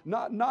stool.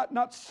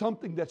 Not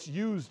something that's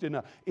used in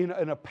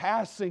a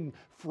passing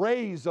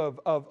phrase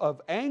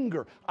of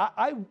anger.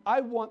 I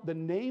want the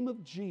name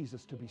of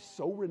Jesus to be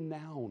so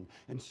renowned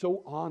and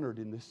so honored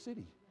in this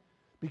city.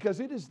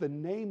 Because it is the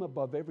name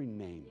above every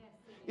name.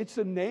 It's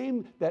a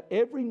name that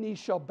every knee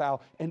shall bow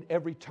and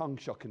every tongue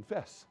shall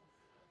confess.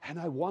 And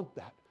I want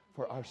that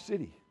for our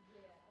city.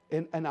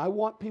 And I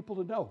want people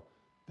to know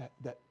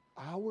that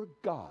our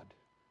God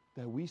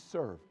that we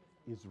serve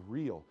is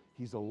real.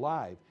 He's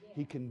alive.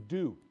 He can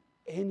do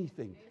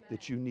anything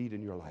that you need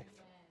in your life.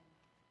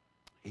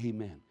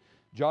 Amen.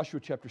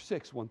 Joshua chapter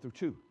 6, 1 through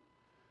 2.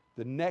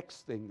 The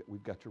next thing that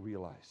we've got to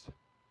realize.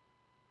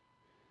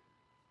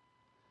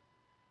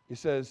 It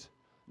says,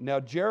 now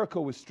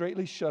Jericho was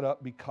straitly shut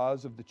up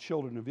because of the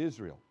children of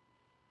Israel.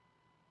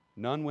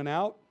 None went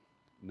out,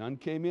 none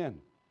came in.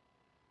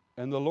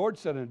 And the Lord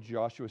said unto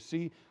Joshua,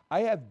 see,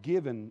 I have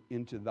given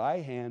into thy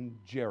hand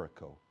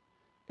Jericho,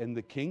 and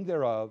the king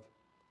thereof,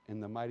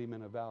 and the mighty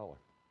men of valor.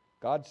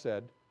 God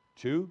said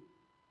to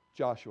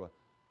Joshua,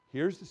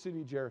 here's the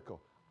city of Jericho.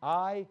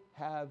 I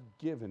have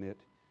given it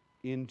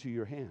into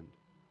your hand.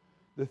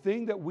 The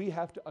thing that we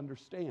have to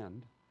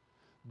understand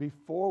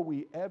before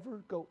we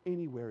ever go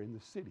anywhere in the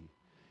city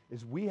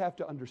is we have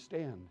to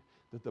understand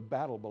that the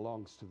battle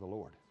belongs to the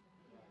Lord.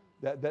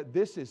 That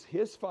this is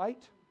His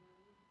fight.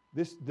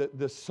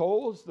 The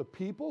souls, the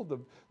people,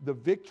 the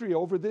victory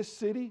over this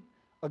city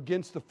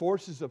against the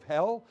forces of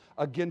hell,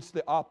 against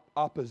the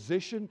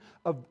opposition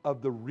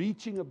of the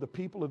reaching of the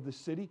people of the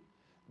city,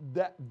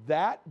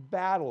 that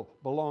battle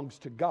belongs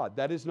to God.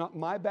 That is not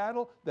my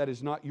battle. That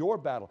is not your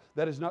battle.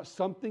 That is not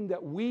something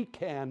that we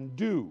can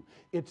do.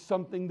 It's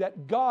something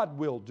that God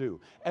will do.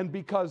 And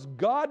because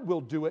God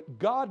will do it,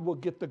 God will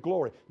get the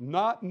glory.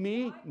 Not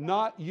me,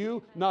 not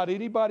you, not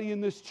anybody in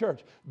this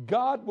church.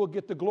 God will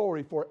get the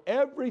glory for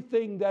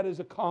everything that is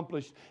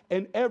accomplished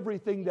and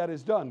everything that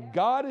is done.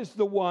 God is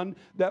the one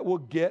that will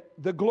get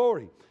the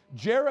glory.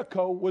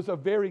 Jericho was a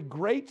very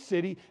great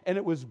city, and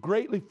it was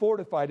greatly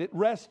fortified. It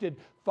rested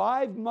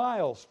 5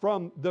 miles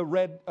from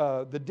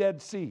the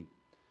Dead Sea.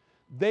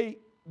 The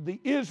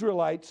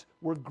Israelites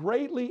were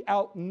greatly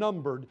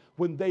outnumbered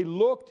when they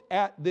looked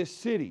at this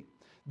city.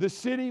 The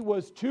city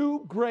was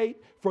too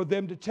great for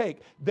them to take.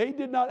 They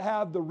did not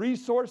have the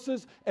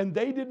resources, and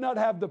they did not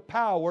have the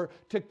power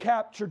to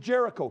capture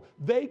Jericho.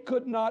 They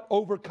could not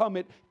overcome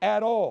it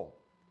at all.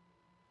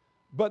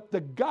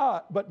 But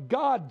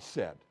God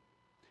said,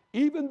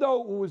 even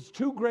though it was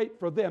too great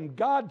for them,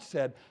 God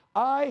said,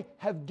 I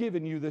have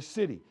given you the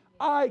city.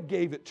 I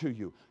gave it to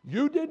you.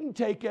 You didn't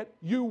take it.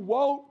 You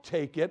won't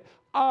take it.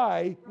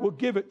 I will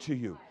give it to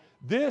you.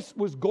 This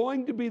was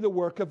going to be the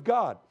work of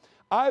God.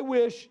 I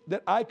wish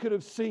that I could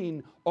have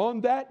seen on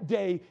that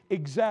day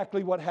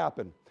exactly what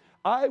happened.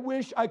 I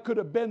wish I could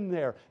have been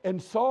there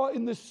and saw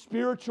in the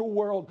spiritual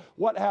world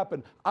what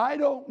happened. I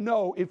don't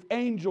know if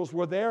angels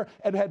were there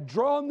and had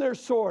drawn their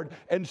sword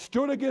and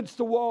stood against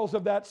the walls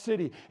of that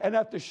city, and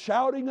at the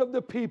shouting of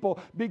the people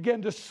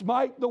began to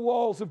smite the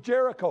walls of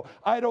Jericho.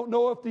 I don't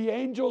know if the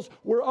angels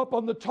were up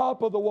on the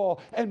top of the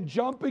wall and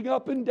jumping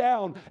up and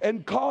down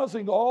and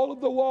causing all of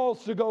the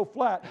walls to go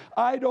flat.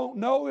 I don't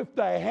know if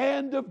the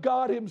hand of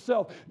God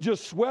Himself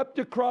just swept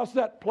across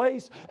that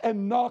place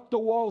and knocked the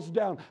walls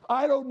down.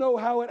 I don't know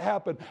how it happened.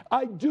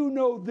 I do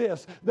know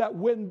this, that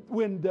when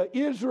the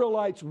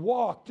Israelites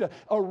walked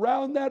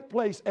around that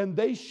place and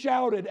they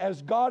shouted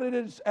as God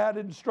had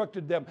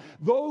instructed them,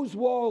 those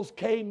walls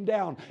came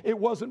down. It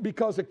wasn't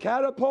because of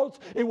catapults.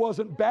 It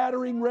wasn't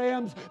battering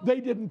rams. They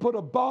didn't put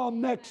a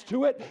bomb next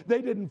to it.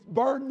 They didn't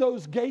burn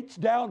those gates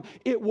down.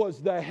 It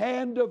was the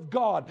hand of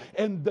God.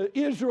 And the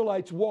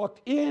Israelites walked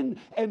in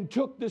and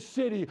took the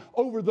city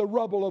over the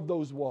rubble of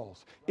those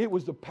walls. It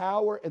was the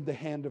power and the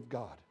hand of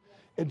God.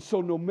 And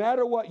so no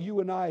matter what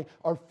you and I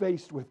are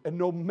faced with, and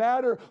no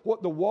matter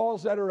what the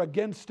walls that are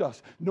against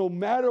us, no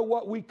matter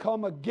what we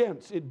come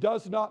against, it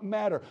does not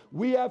matter.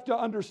 We have to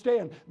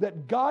understand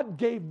that God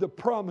gave the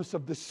promise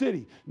of the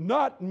city,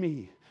 not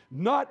me,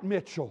 not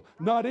Mitchell,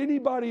 not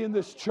anybody in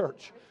this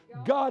church.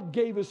 God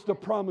gave us the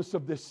promise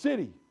of the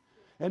city.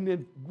 And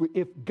then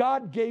if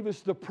God gave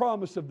us the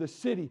promise of the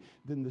city,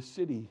 then the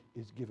city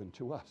is given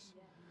to us.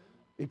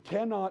 It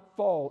cannot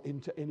fall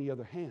into any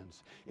other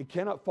hands. It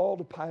cannot fall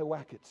to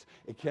Piowackets.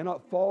 It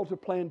cannot fall to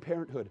Planned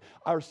Parenthood.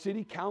 Our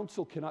city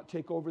council cannot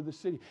take over the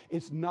city.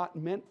 It's not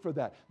meant for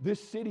that.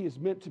 This city is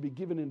meant to be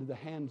given into the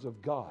hands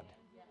of God.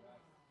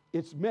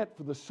 It's meant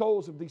for the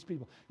souls of these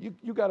people.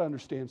 You got to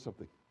understand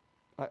something.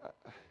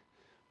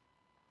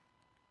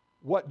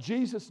 What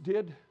Jesus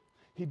did,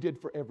 He did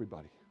for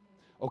everybody.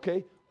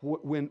 Okay?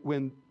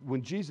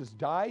 When Jesus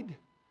died,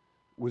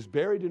 was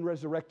buried and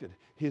resurrected,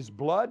 His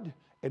blood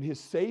and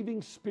His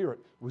saving Spirit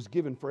was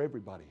given for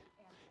everybody.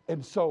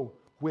 And so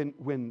when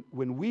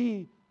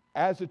we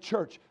as a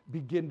church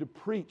begin to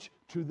preach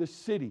to the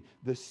city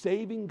the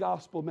saving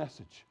gospel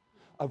message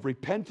of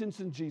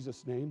repentance in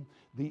Jesus' name,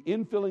 the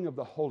infilling of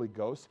the Holy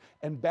Ghost,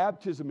 and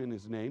baptism in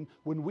His name,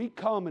 when we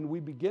come and we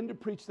begin to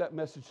preach that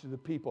message to the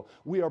people,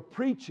 we are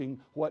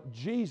preaching what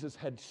Jesus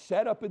had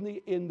set up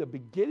in the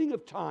beginning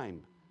of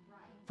time.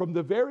 From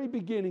the very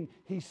beginning,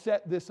 He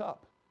set this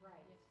up.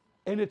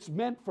 And it's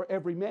meant for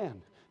every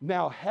man.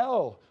 Now,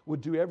 hell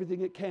would do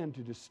everything it can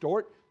to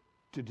distort,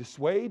 to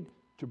dissuade,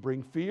 to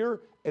bring fear,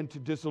 and to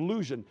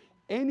disillusion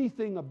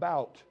anything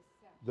about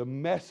the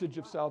message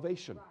of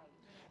salvation.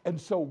 And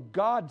so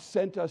God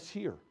sent us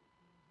here.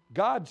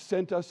 God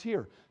sent us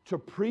here to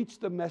preach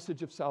the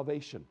message of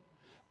salvation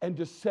and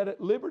to set at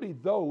liberty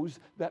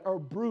those that are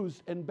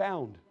bruised and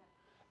bound.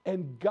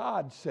 And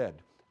God said,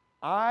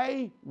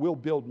 I will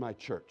build my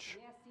church.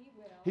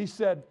 He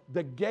said,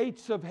 the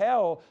gates of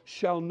hell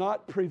shall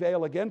not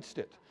prevail against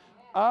it.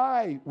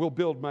 I will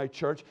build my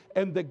church,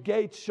 and the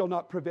gates shall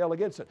not prevail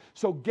against it.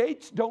 So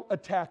gates don't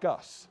attack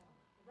us.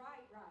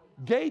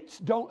 Gates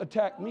don't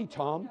attack me,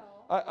 Tom.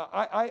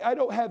 I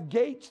don't have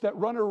gates that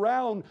run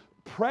around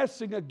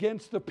pressing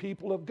against the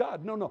people of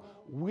God. No.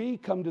 We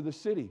come to the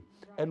city,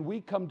 and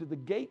we come to the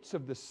gates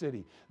of the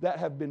city that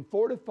have been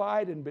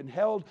fortified and been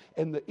held,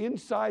 and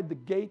inside the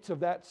gates of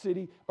that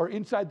city, or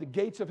inside the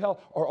gates of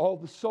hell, are all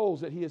the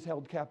souls that he has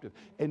held captive.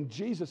 And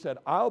Jesus said,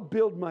 I'll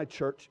build my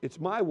church. It's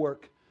my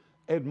work,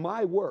 and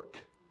my work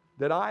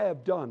that I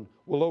have done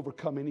will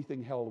overcome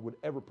anything hell would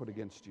ever put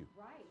against you.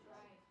 Right.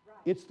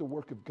 It's the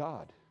work of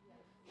God.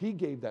 He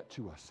gave that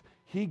to us.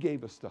 He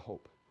gave us the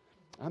hope.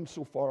 I'm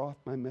so far off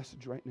my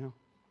message right now.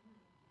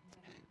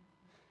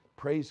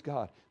 Praise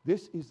God.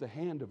 This is the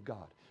hand of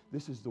God.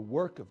 This is the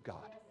work of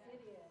God. Yes,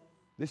 it is.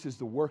 This is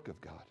the work of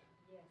God.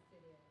 Yes, it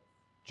is.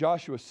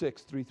 Joshua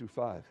 6, 3 through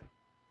 5.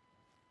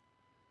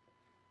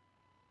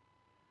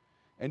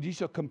 And ye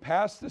shall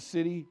compass the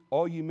city,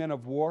 all ye men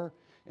of war,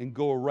 and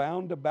go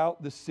around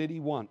about the city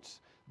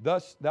once.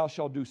 Thus thou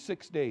shalt do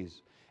 6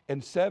 days.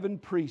 And 7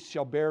 priests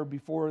shall bear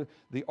before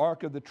the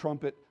ark of the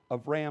trumpet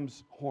of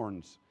ram's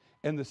horns.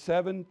 And the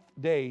 7th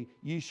day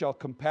ye shall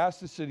compass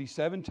the city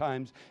 7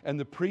 times, and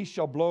the priests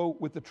shall blow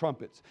with the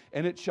trumpets.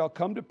 And it shall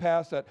come to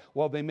pass that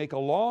while they make a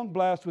long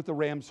blast with the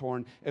ram's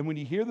horn, and when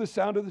ye hear the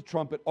sound of the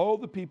trumpet, all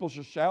the people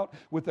shall shout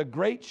with a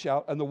great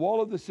shout, and the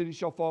wall of the city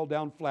shall fall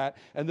down flat,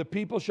 and the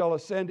people shall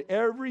ascend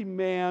every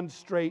man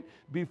straight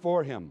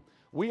before him.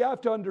 We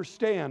have to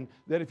understand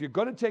that if you're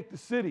going to take the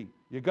city,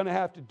 you're going to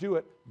have to do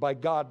it by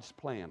God's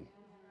plan.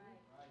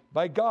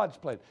 By God's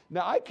plan.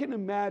 Now, I can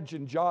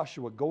imagine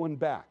Joshua going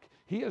back.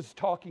 He is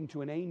talking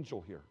to an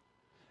angel here.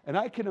 And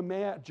I can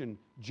imagine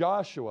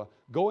Joshua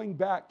going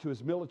back to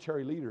his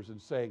military leaders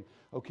and saying,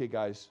 okay,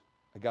 guys,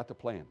 I got the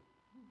plan.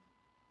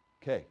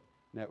 Okay,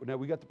 now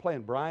we got the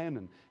plan.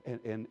 Brian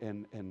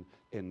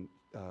and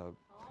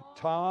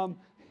Tom,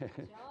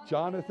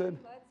 Jonathan,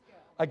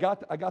 I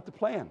got the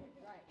plan.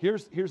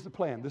 Here's the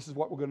plan. This is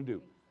what we're going to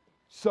do.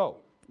 So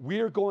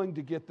we're going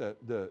to get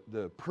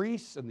the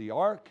priests and the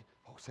ark.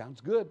 Oh,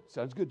 sounds good.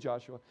 Sounds good,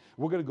 Joshua.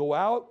 We're going to go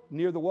out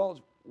near the walls.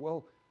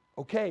 Well,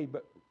 okay,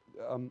 but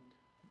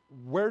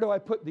where do I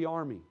put the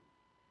army?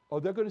 Oh,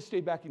 they're going to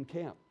stay back in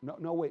camp.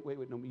 No, wait.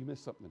 No, you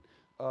missed something.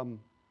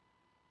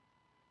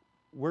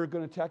 We're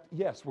going to attack.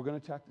 Yes, we're going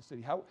to attack the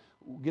city. How?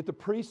 We'll get the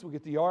priests. We'll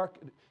get the ark,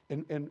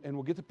 and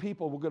we'll get the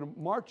people. We're going to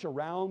march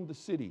around the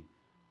city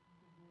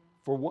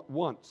for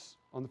once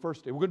on the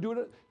first day. We're going to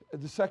do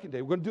it the second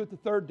day. We're going to do it the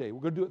third day.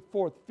 We're going to do it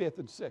 4th, 5th,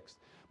 and 6th.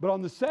 But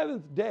on the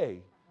 7th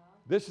day,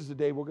 this is the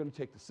day we're going to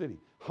take the city.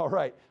 All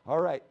right.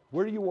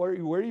 Where do you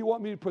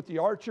want me to put the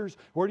archers?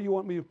 Where do you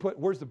want me to put?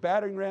 Where's the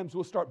battering rams?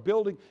 We'll start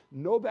building.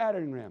 No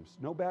battering rams.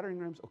 No battering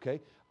rams.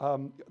 Okay.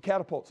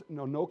 Catapults.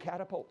 No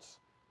catapults.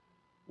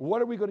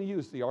 What are we going to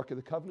use? The Ark of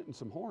the Covenant and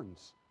some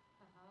horns.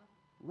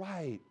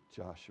 Right,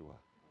 Joshua.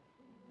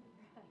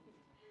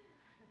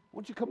 Why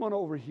don't you come on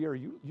over here?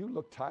 You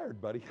look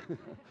tired, buddy.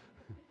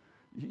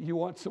 You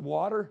want some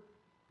water?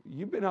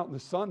 You've been out in the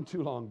sun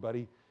too long,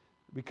 buddy.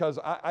 Because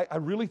I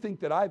really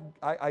think that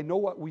I know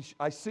what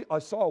I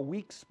saw a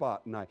weak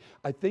spot, and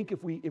I think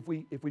if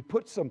we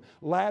put some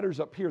ladders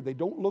up here, they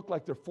don't look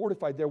like they're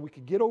fortified there. We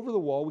could get over the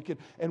wall.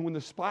 And when the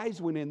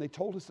spies went in, they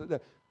told us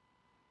that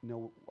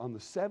on the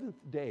 7th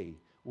day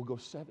we'll go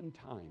 7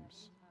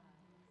 times.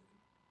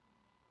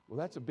 Well,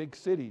 that's a big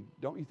city.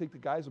 Don't you think the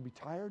guys will be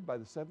tired by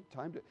the 7th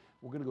time?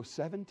 We're going to go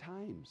 7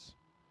 times,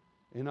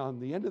 and on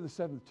the end of the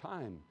 7th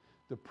time,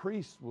 the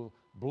priests will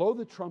blow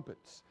the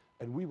trumpets,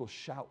 and we will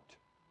shout.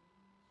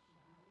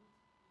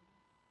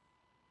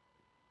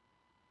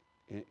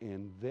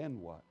 And then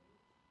what?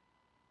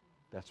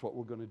 That's what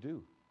we're going to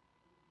do.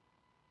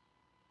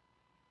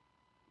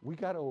 We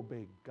got to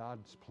obey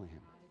God's plan.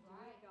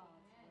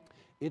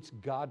 It's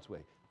God's way.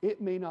 It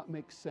may not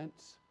make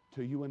sense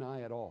to you and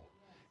I at all.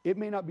 It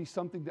may not be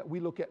something that we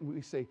look at and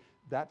we say,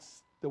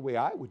 that's the way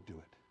I would do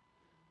it.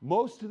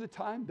 Most of the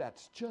time,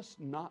 that's just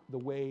not the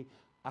way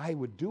I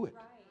would do it.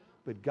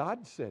 But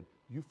God said,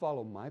 you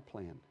follow my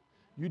plan.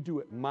 You do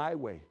it my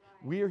way.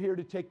 We are here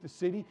to take the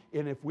city,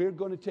 and if we're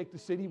going to take the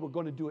city, we're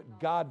going to do it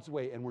God's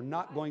way, and we're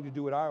not going to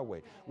do it our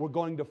way. We're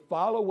going to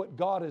follow what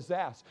God has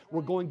asked.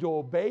 We're going to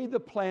obey the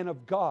plan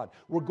of God.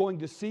 We're going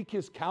to seek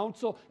His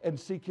counsel and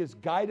seek His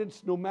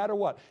guidance no matter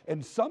what.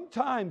 And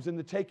sometimes in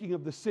the taking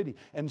of the city,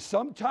 and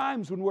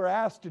sometimes when we're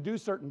asked to do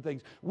certain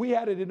things, we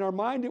had it in our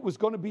mind it was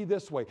going to be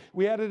this way.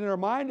 We had it in our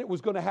mind it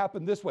was going to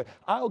happen this way.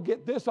 I'll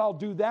get this, I'll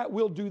do that,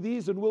 we'll do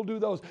these, and we'll do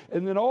those.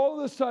 And then all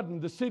of a sudden,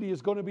 the city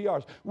is going to be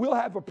ours. We'll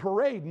have a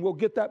parade, and we'll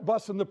get that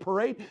bus in the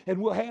parade, and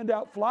we'll hand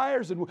out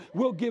flyers, and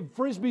we'll give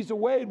frisbees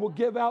away, and we'll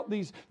give out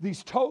these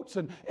totes,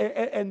 and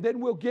then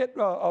we'll get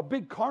a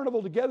big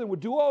carnival together, and we'll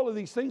do all of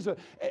these things,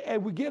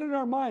 and we get in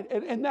our mind,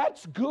 and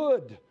that's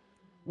good.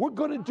 We're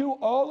going to do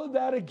all of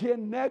that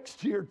again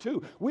next year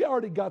too. We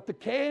already got the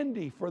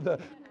candy for the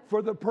parade.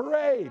 That's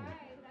right.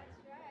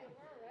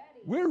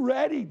 We're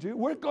ready, dude.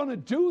 We're going to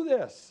do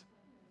this.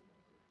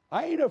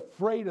 I ain't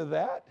afraid of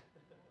that.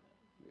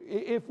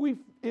 If we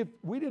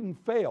didn't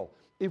fail,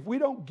 if we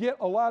don't get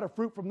a lot of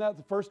fruit from that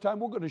the first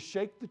time, we're going to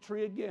shake the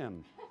tree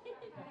again.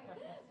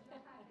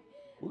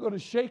 We're going to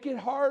shake it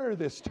harder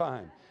this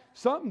time.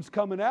 Something's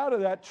coming out of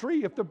that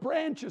tree if the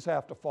branches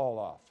have to fall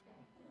off.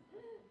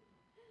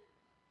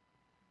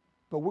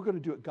 But we're going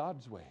to do it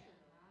God's way.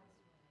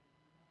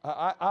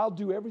 I'll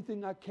do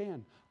everything I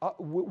can.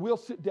 We'll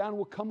sit down.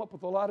 We'll come up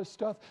with a lot of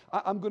stuff.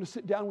 I'm going to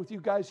sit down with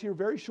you guys here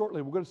very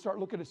shortly. We're going to start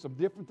looking at some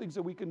different things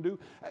that we can do.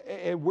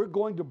 And we're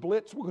going to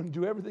blitz. We're going to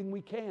do everything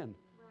we can. Right.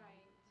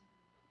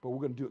 But we're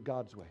going to do it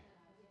God's way.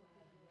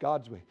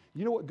 God's way.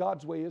 You know what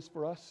God's way is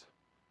for us?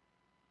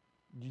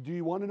 Do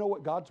you want to know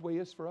what God's way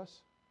is for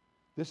us?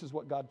 This is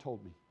what God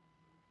told me.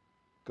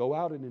 Go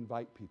out and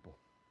invite people.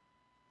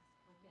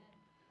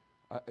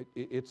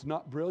 It's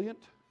not brilliant.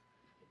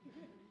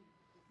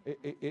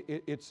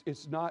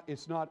 It's not.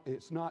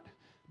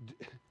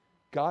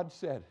 God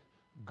said,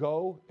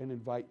 go and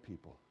invite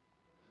people.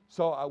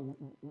 So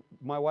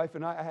my wife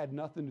and I had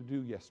nothing to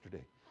do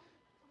yesterday.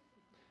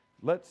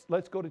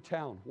 Let's go to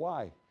town.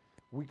 Why?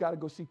 We got to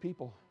go see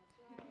people.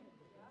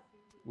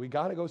 We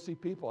got to go see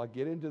people. I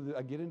get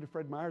into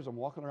Fred Meyer's. I'm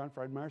walking around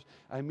Fred Meyer's.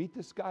 I meet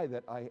this guy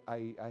that I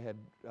had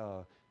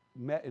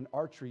met in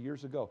archery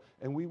years ago,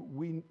 and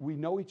we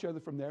know each other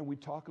from there, and we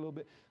talk a little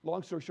bit.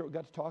 Long story short, we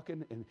got to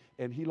talking,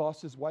 and he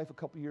lost his wife a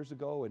couple years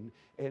ago,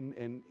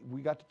 and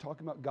we got to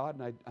talking about God,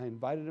 and I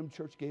invited him to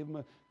church, gave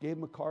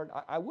him a card.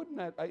 I wouldn't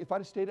have, if I'd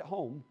have stayed at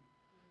home.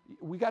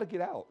 We got to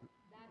get out.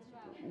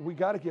 That's right. We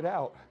got to get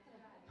out.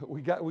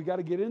 We got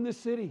to get in the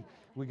city.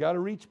 We got to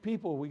reach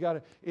people. We got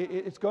to.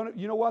 It's going to.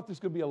 You know what? There's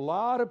going to be a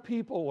lot of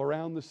people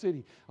around the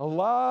city. A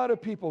lot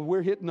of people.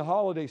 We're hitting the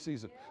holiday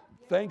season,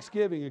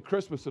 Thanksgiving and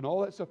Christmas and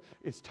all that stuff.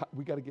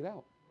 We got to get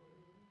out.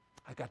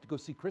 I got to go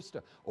see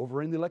Krista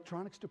over in the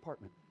electronics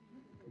department.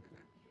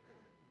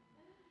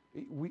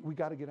 We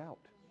got to get out.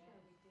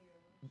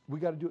 We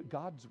got to do it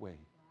God's way.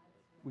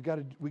 We got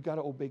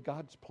to obey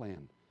God's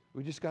plan.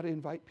 We just got to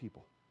invite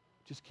people.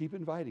 Just keep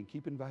inviting.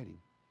 Keep inviting.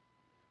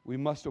 We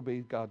must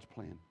obey God's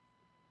plan.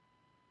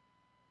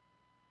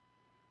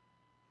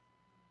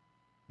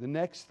 The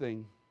next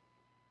thing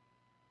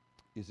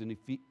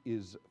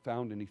is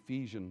found in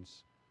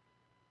Ephesians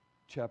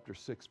chapter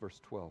 6,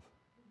 verse 12.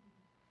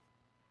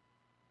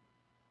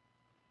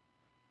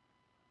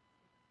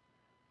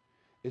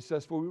 It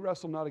says, "For we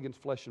wrestle not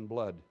against flesh and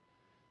blood,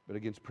 but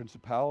against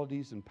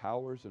principalities and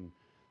powers, and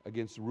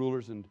against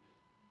rulers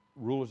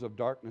of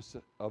darkness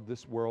of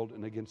this world,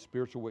 and against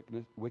spiritual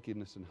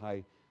wickedness in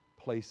high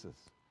places."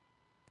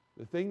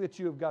 The thing that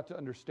you have got to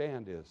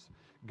understand is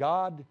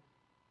God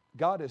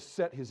has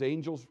set His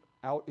angels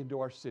out into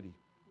our city.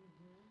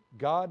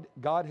 God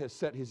has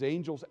set His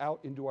angels out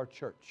into our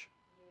church.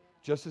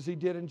 Just as He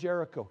did in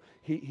Jericho.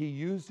 He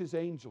used His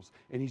angels,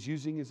 and He's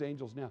using His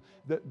angels now.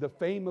 The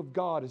fame of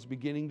God is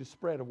beginning to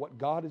spread of what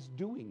God is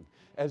doing.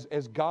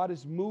 As God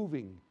is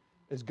moving,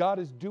 as God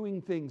is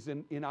doing things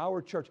in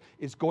our church,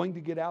 it's going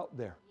to get out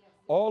there.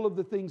 All of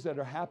the things that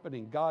are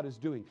happening, God is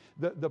doing.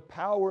 The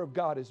power of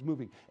God is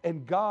moving.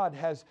 And God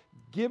has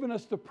given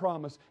us the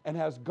promise and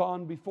has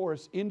gone before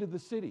us into the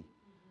city.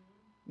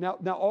 Now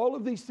all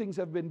of these things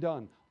have been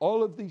done.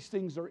 All of these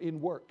things are in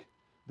work.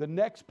 The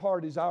next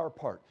part is our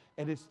part.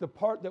 And it's the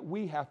part that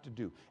we have to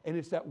do. And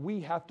it's that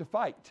we have to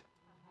fight.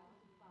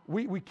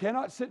 We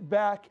cannot sit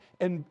back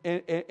and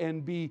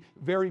be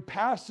very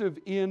passive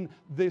in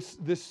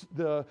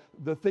the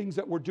things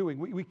that we're doing.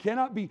 We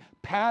cannot be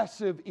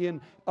passive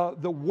in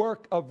the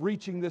work of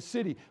reaching the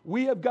city.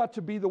 We have got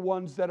to be the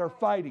ones that are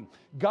fighting.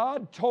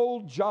 God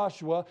told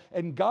Joshua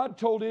and God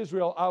told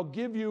Israel, I'll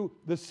give you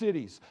the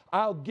cities.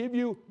 I'll give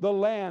you the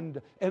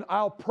land, and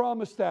I'll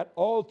promise that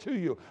all to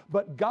you.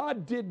 But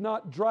God did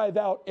not drive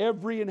out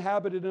every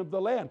inhabitant of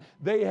the land.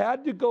 They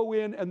had to go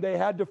in and they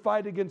had to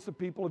fight against the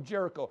people of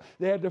Jericho.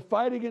 They had to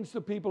fight against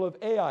the people of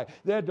Ai.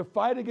 They had to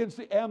fight against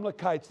the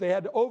Amalekites. They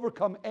had to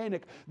overcome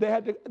Anak. They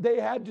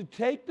had to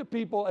take the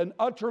people and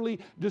utterly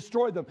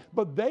destroy them.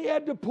 But they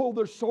had to pull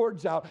their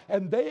swords out,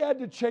 and they had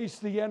to chase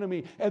the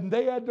enemy, and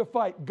they had to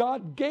fight.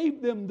 God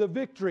gave them the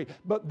victory,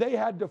 but they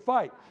had to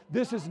fight.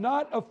 This is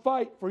not a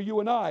fight for you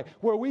and I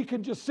where we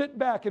can just sit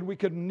back and we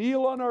can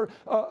kneel on our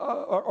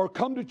or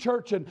come to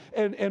church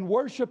and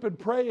worship and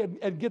pray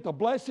and get the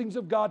blessings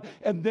of God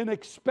and then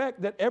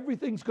expect that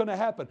everything's going to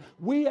happen.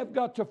 We have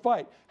got to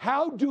fight.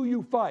 How do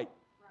you fight?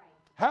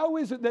 How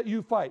is it that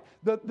you fight?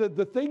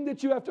 The thing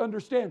that you have to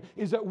understand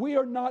is that we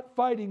are not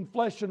fighting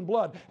flesh and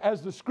blood,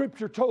 as the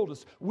Scripture told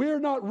us. We're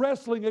not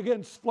wrestling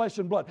against flesh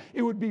and blood.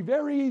 It would be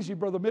very easy,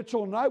 Brother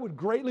Mitchell, and I would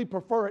greatly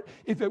prefer it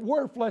if it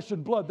were flesh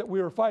and blood that we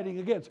were fighting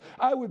against.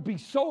 I would be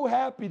so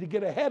happy to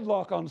get a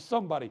headlock on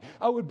somebody.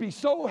 I would be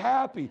so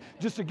happy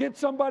just to get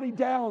somebody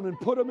down and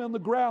put them on the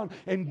ground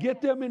and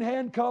get them in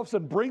handcuffs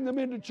and bring them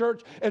into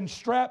church and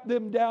strap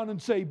them down and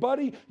say,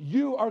 buddy,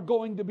 you are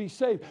going to be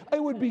saved.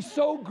 It would be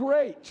so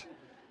great.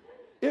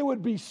 It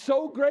would be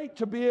so great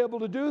to be able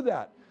to do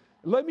that.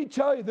 Let me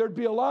tell you, there'd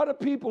be a lot of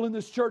people in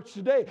this church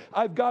today.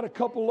 I've got a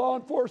couple law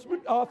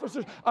enforcement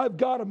officers. I've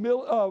got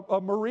a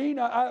Marine.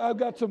 I've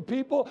got some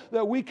people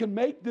that we can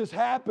make this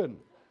happen.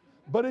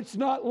 But it's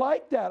not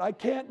like that. I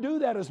can't do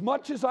that as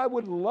much as I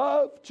would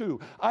love to.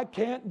 I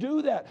can't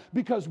do that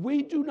because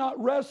we do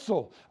not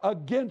wrestle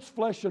against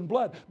flesh and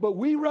blood, but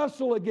we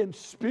wrestle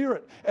against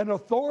spirit and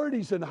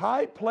authorities in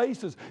high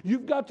places.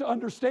 You've got to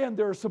understand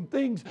there are some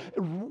things,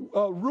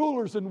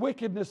 rulers and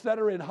wickedness that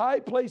are in high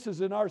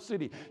places in our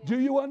city. Do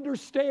you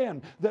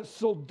understand that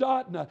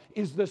Soldotna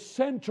is the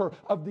center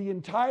of the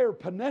entire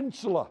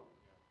peninsula?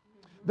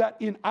 That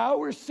in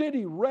our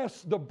city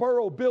rests the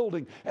borough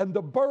building, and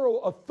the borough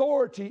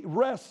authority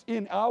rests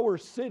in our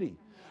city.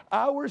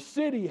 Our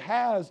city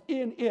has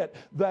in it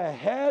the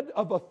head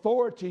of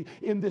authority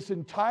in this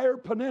entire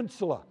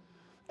peninsula.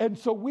 And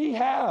so we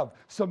have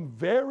some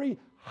very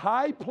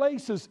high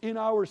places in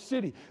our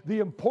city. The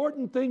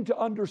important thing to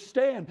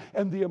understand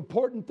and the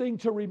important thing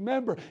to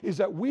remember is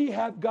that we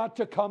have got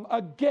to come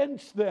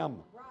against them.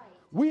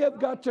 We have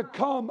got to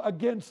come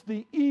against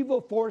the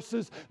evil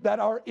forces that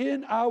are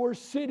in our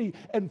city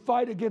and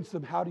fight against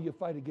them. How do you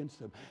fight against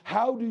them?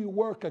 How do you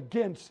work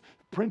against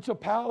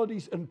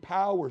principalities and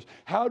powers?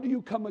 How do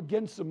you come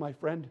against them, my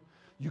friend?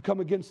 You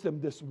come against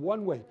them this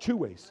one way, two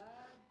ways: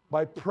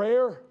 by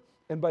prayer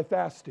and by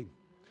fasting.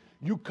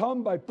 You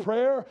come by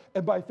prayer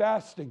and by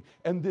fasting.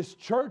 And this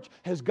church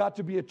has got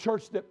to be a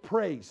church that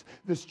prays.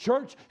 This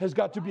church has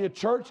got to be a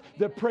church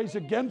that prays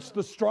against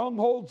the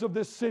strongholds of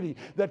this city,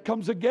 that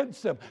comes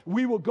against them.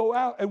 We will go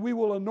out and we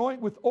will anoint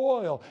with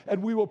oil,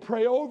 and we will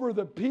pray over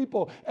the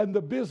people and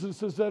the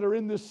businesses that are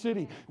in this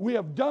city. We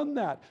have done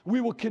that.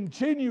 We will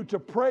continue to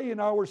pray in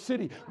our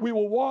city. We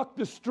will walk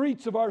the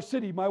streets of our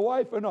city. My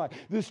wife and I,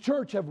 this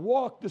church, have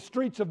walked the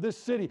streets of this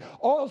city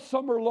all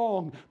summer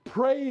long,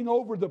 praying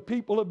over the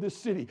people of this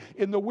city.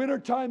 In the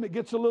wintertime, it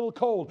gets a little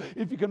cold.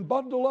 If you can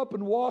bundle up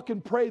and walk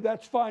and pray,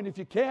 that's fine. If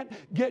you can't,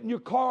 get in your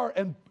car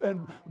and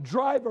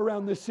drive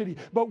around this city.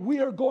 But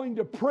we are going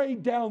to pray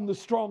down the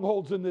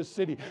strongholds in this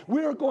city.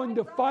 We are going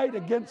to fight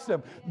against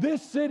them.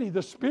 This city,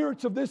 the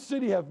spirits of this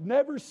city have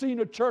never seen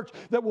a church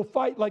that will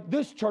fight like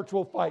this church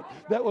will fight.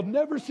 That will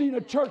never seen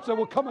a church that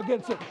will come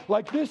against it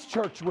like this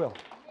church will.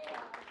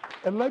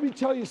 And let me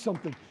tell you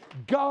something.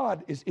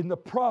 God is in the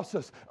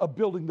process of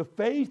building the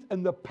faith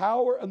and the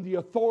power and the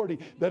authority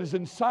that is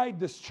inside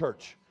this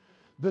church.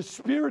 The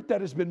spirit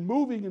that has been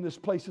moving in this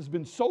place has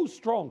been so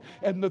strong,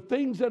 and the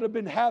things that have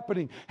been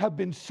happening have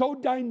been so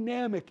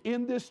dynamic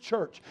in this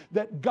church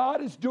that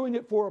God is doing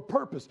it for a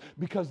purpose,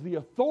 because the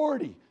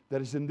authority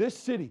that is in this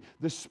city,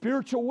 the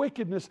spiritual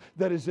wickedness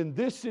that is in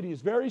this city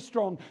is very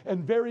strong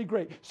and very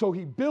great. So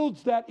He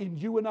builds that in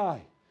you and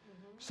I.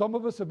 Some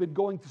of us have been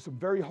going through some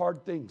very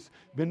hard things,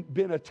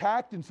 been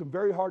attacked in some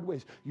very hard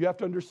ways. You have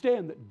to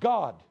understand that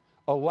God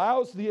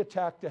allows the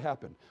attack to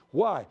happen.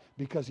 Why?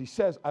 Because He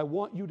says, I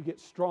want you to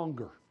get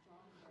stronger.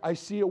 I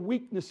see a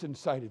weakness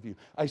inside of you.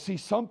 I see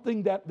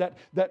something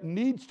that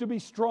needs to be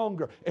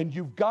stronger, and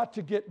you've got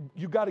to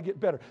get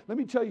better. Let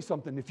me tell you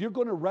something. If you're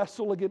going to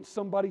wrestle against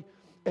somebody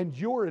and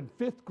you're in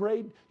 5th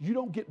grade, you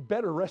don't get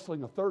better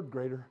wrestling a 3rd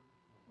grader.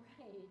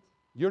 Right.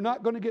 You're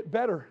not going to get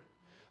better.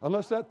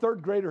 Unless that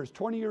 3rd grader is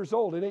 20 years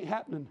old, it ain't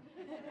happening.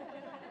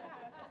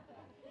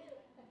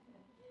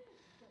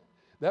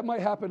 That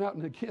might happen out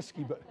in the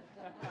Kiski, but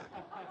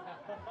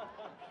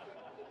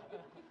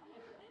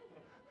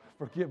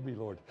forgive me,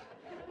 Lord.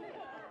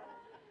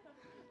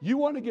 You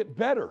want to get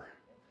better.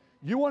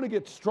 You want to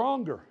get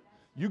stronger.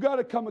 You got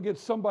to come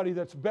against somebody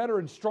that's better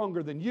and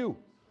stronger than you.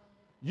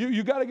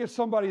 You got to get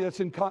somebody that's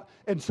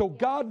and so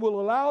God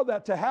will allow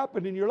that to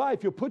happen in your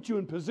life. He'll put you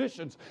in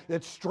positions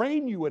that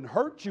strain you and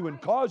hurt you and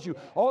cause you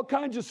all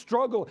kinds of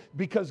struggle,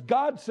 because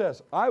God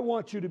says, I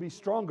want you to be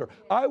stronger.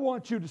 I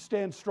want you to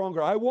stand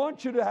stronger. I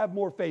want you to have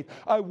more faith.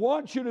 I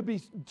want you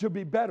to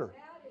be better.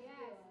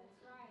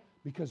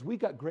 Because we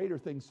got greater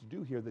things to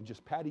do here than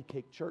just patty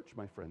cake church,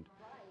 my friend.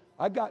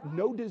 I got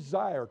no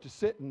desire to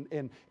sit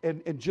and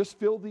just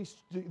fill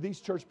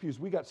these church pews.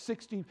 We got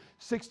 60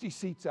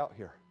 seats out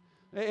here.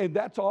 And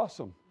that's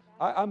awesome.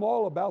 I'm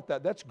all about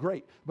that. That's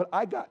great. But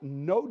I got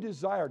no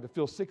desire to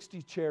fill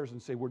 60 chairs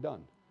and say, we're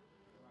done.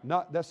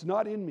 That's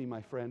not in me,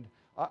 my friend.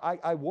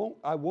 I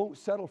won't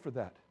settle for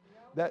that.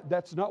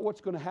 That's not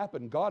what's going to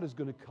happen. God is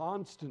going to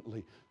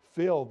constantly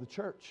fill the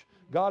church.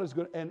 God is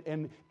going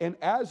to, and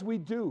as we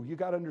do, you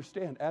got to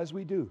understand, as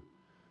we do,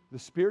 the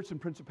spirits and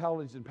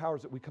principalities and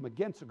powers that we come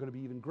against are going to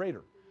be even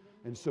greater.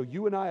 And so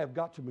you and I have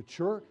got to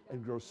mature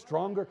and grow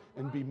stronger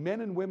and be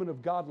men and women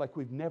of God like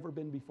we've never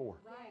been before.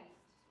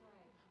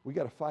 We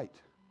got to fight.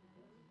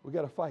 We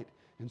got to fight.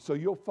 And so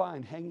you'll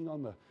find hanging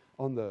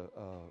on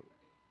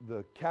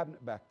the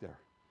cabinet back there.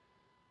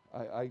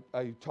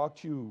 I talked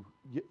to you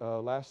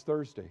last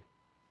Thursday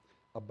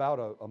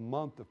about a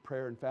month of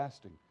prayer and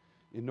fasting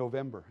in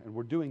November, and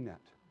we're doing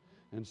that.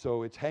 And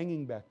so it's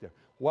hanging back there.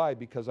 Why?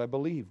 Because I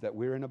believe that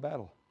we're in a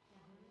battle.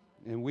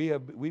 And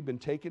we've been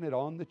taking it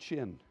on the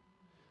chin.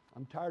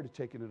 I'm tired of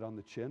taking it on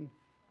the chin.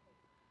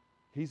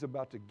 He's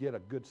about to get a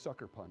good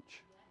sucker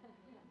punch.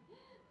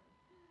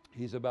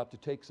 He's about to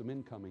take some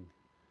incoming.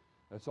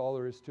 That's all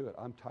there is to it.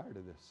 I'm tired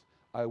of this.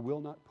 I will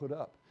not put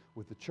up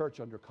with the church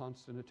under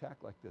constant attack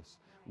like this.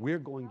 We're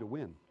going to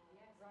win.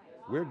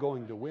 We're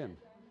going to win.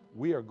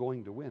 we are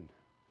going to win.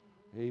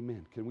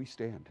 Amen. Can we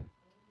stand?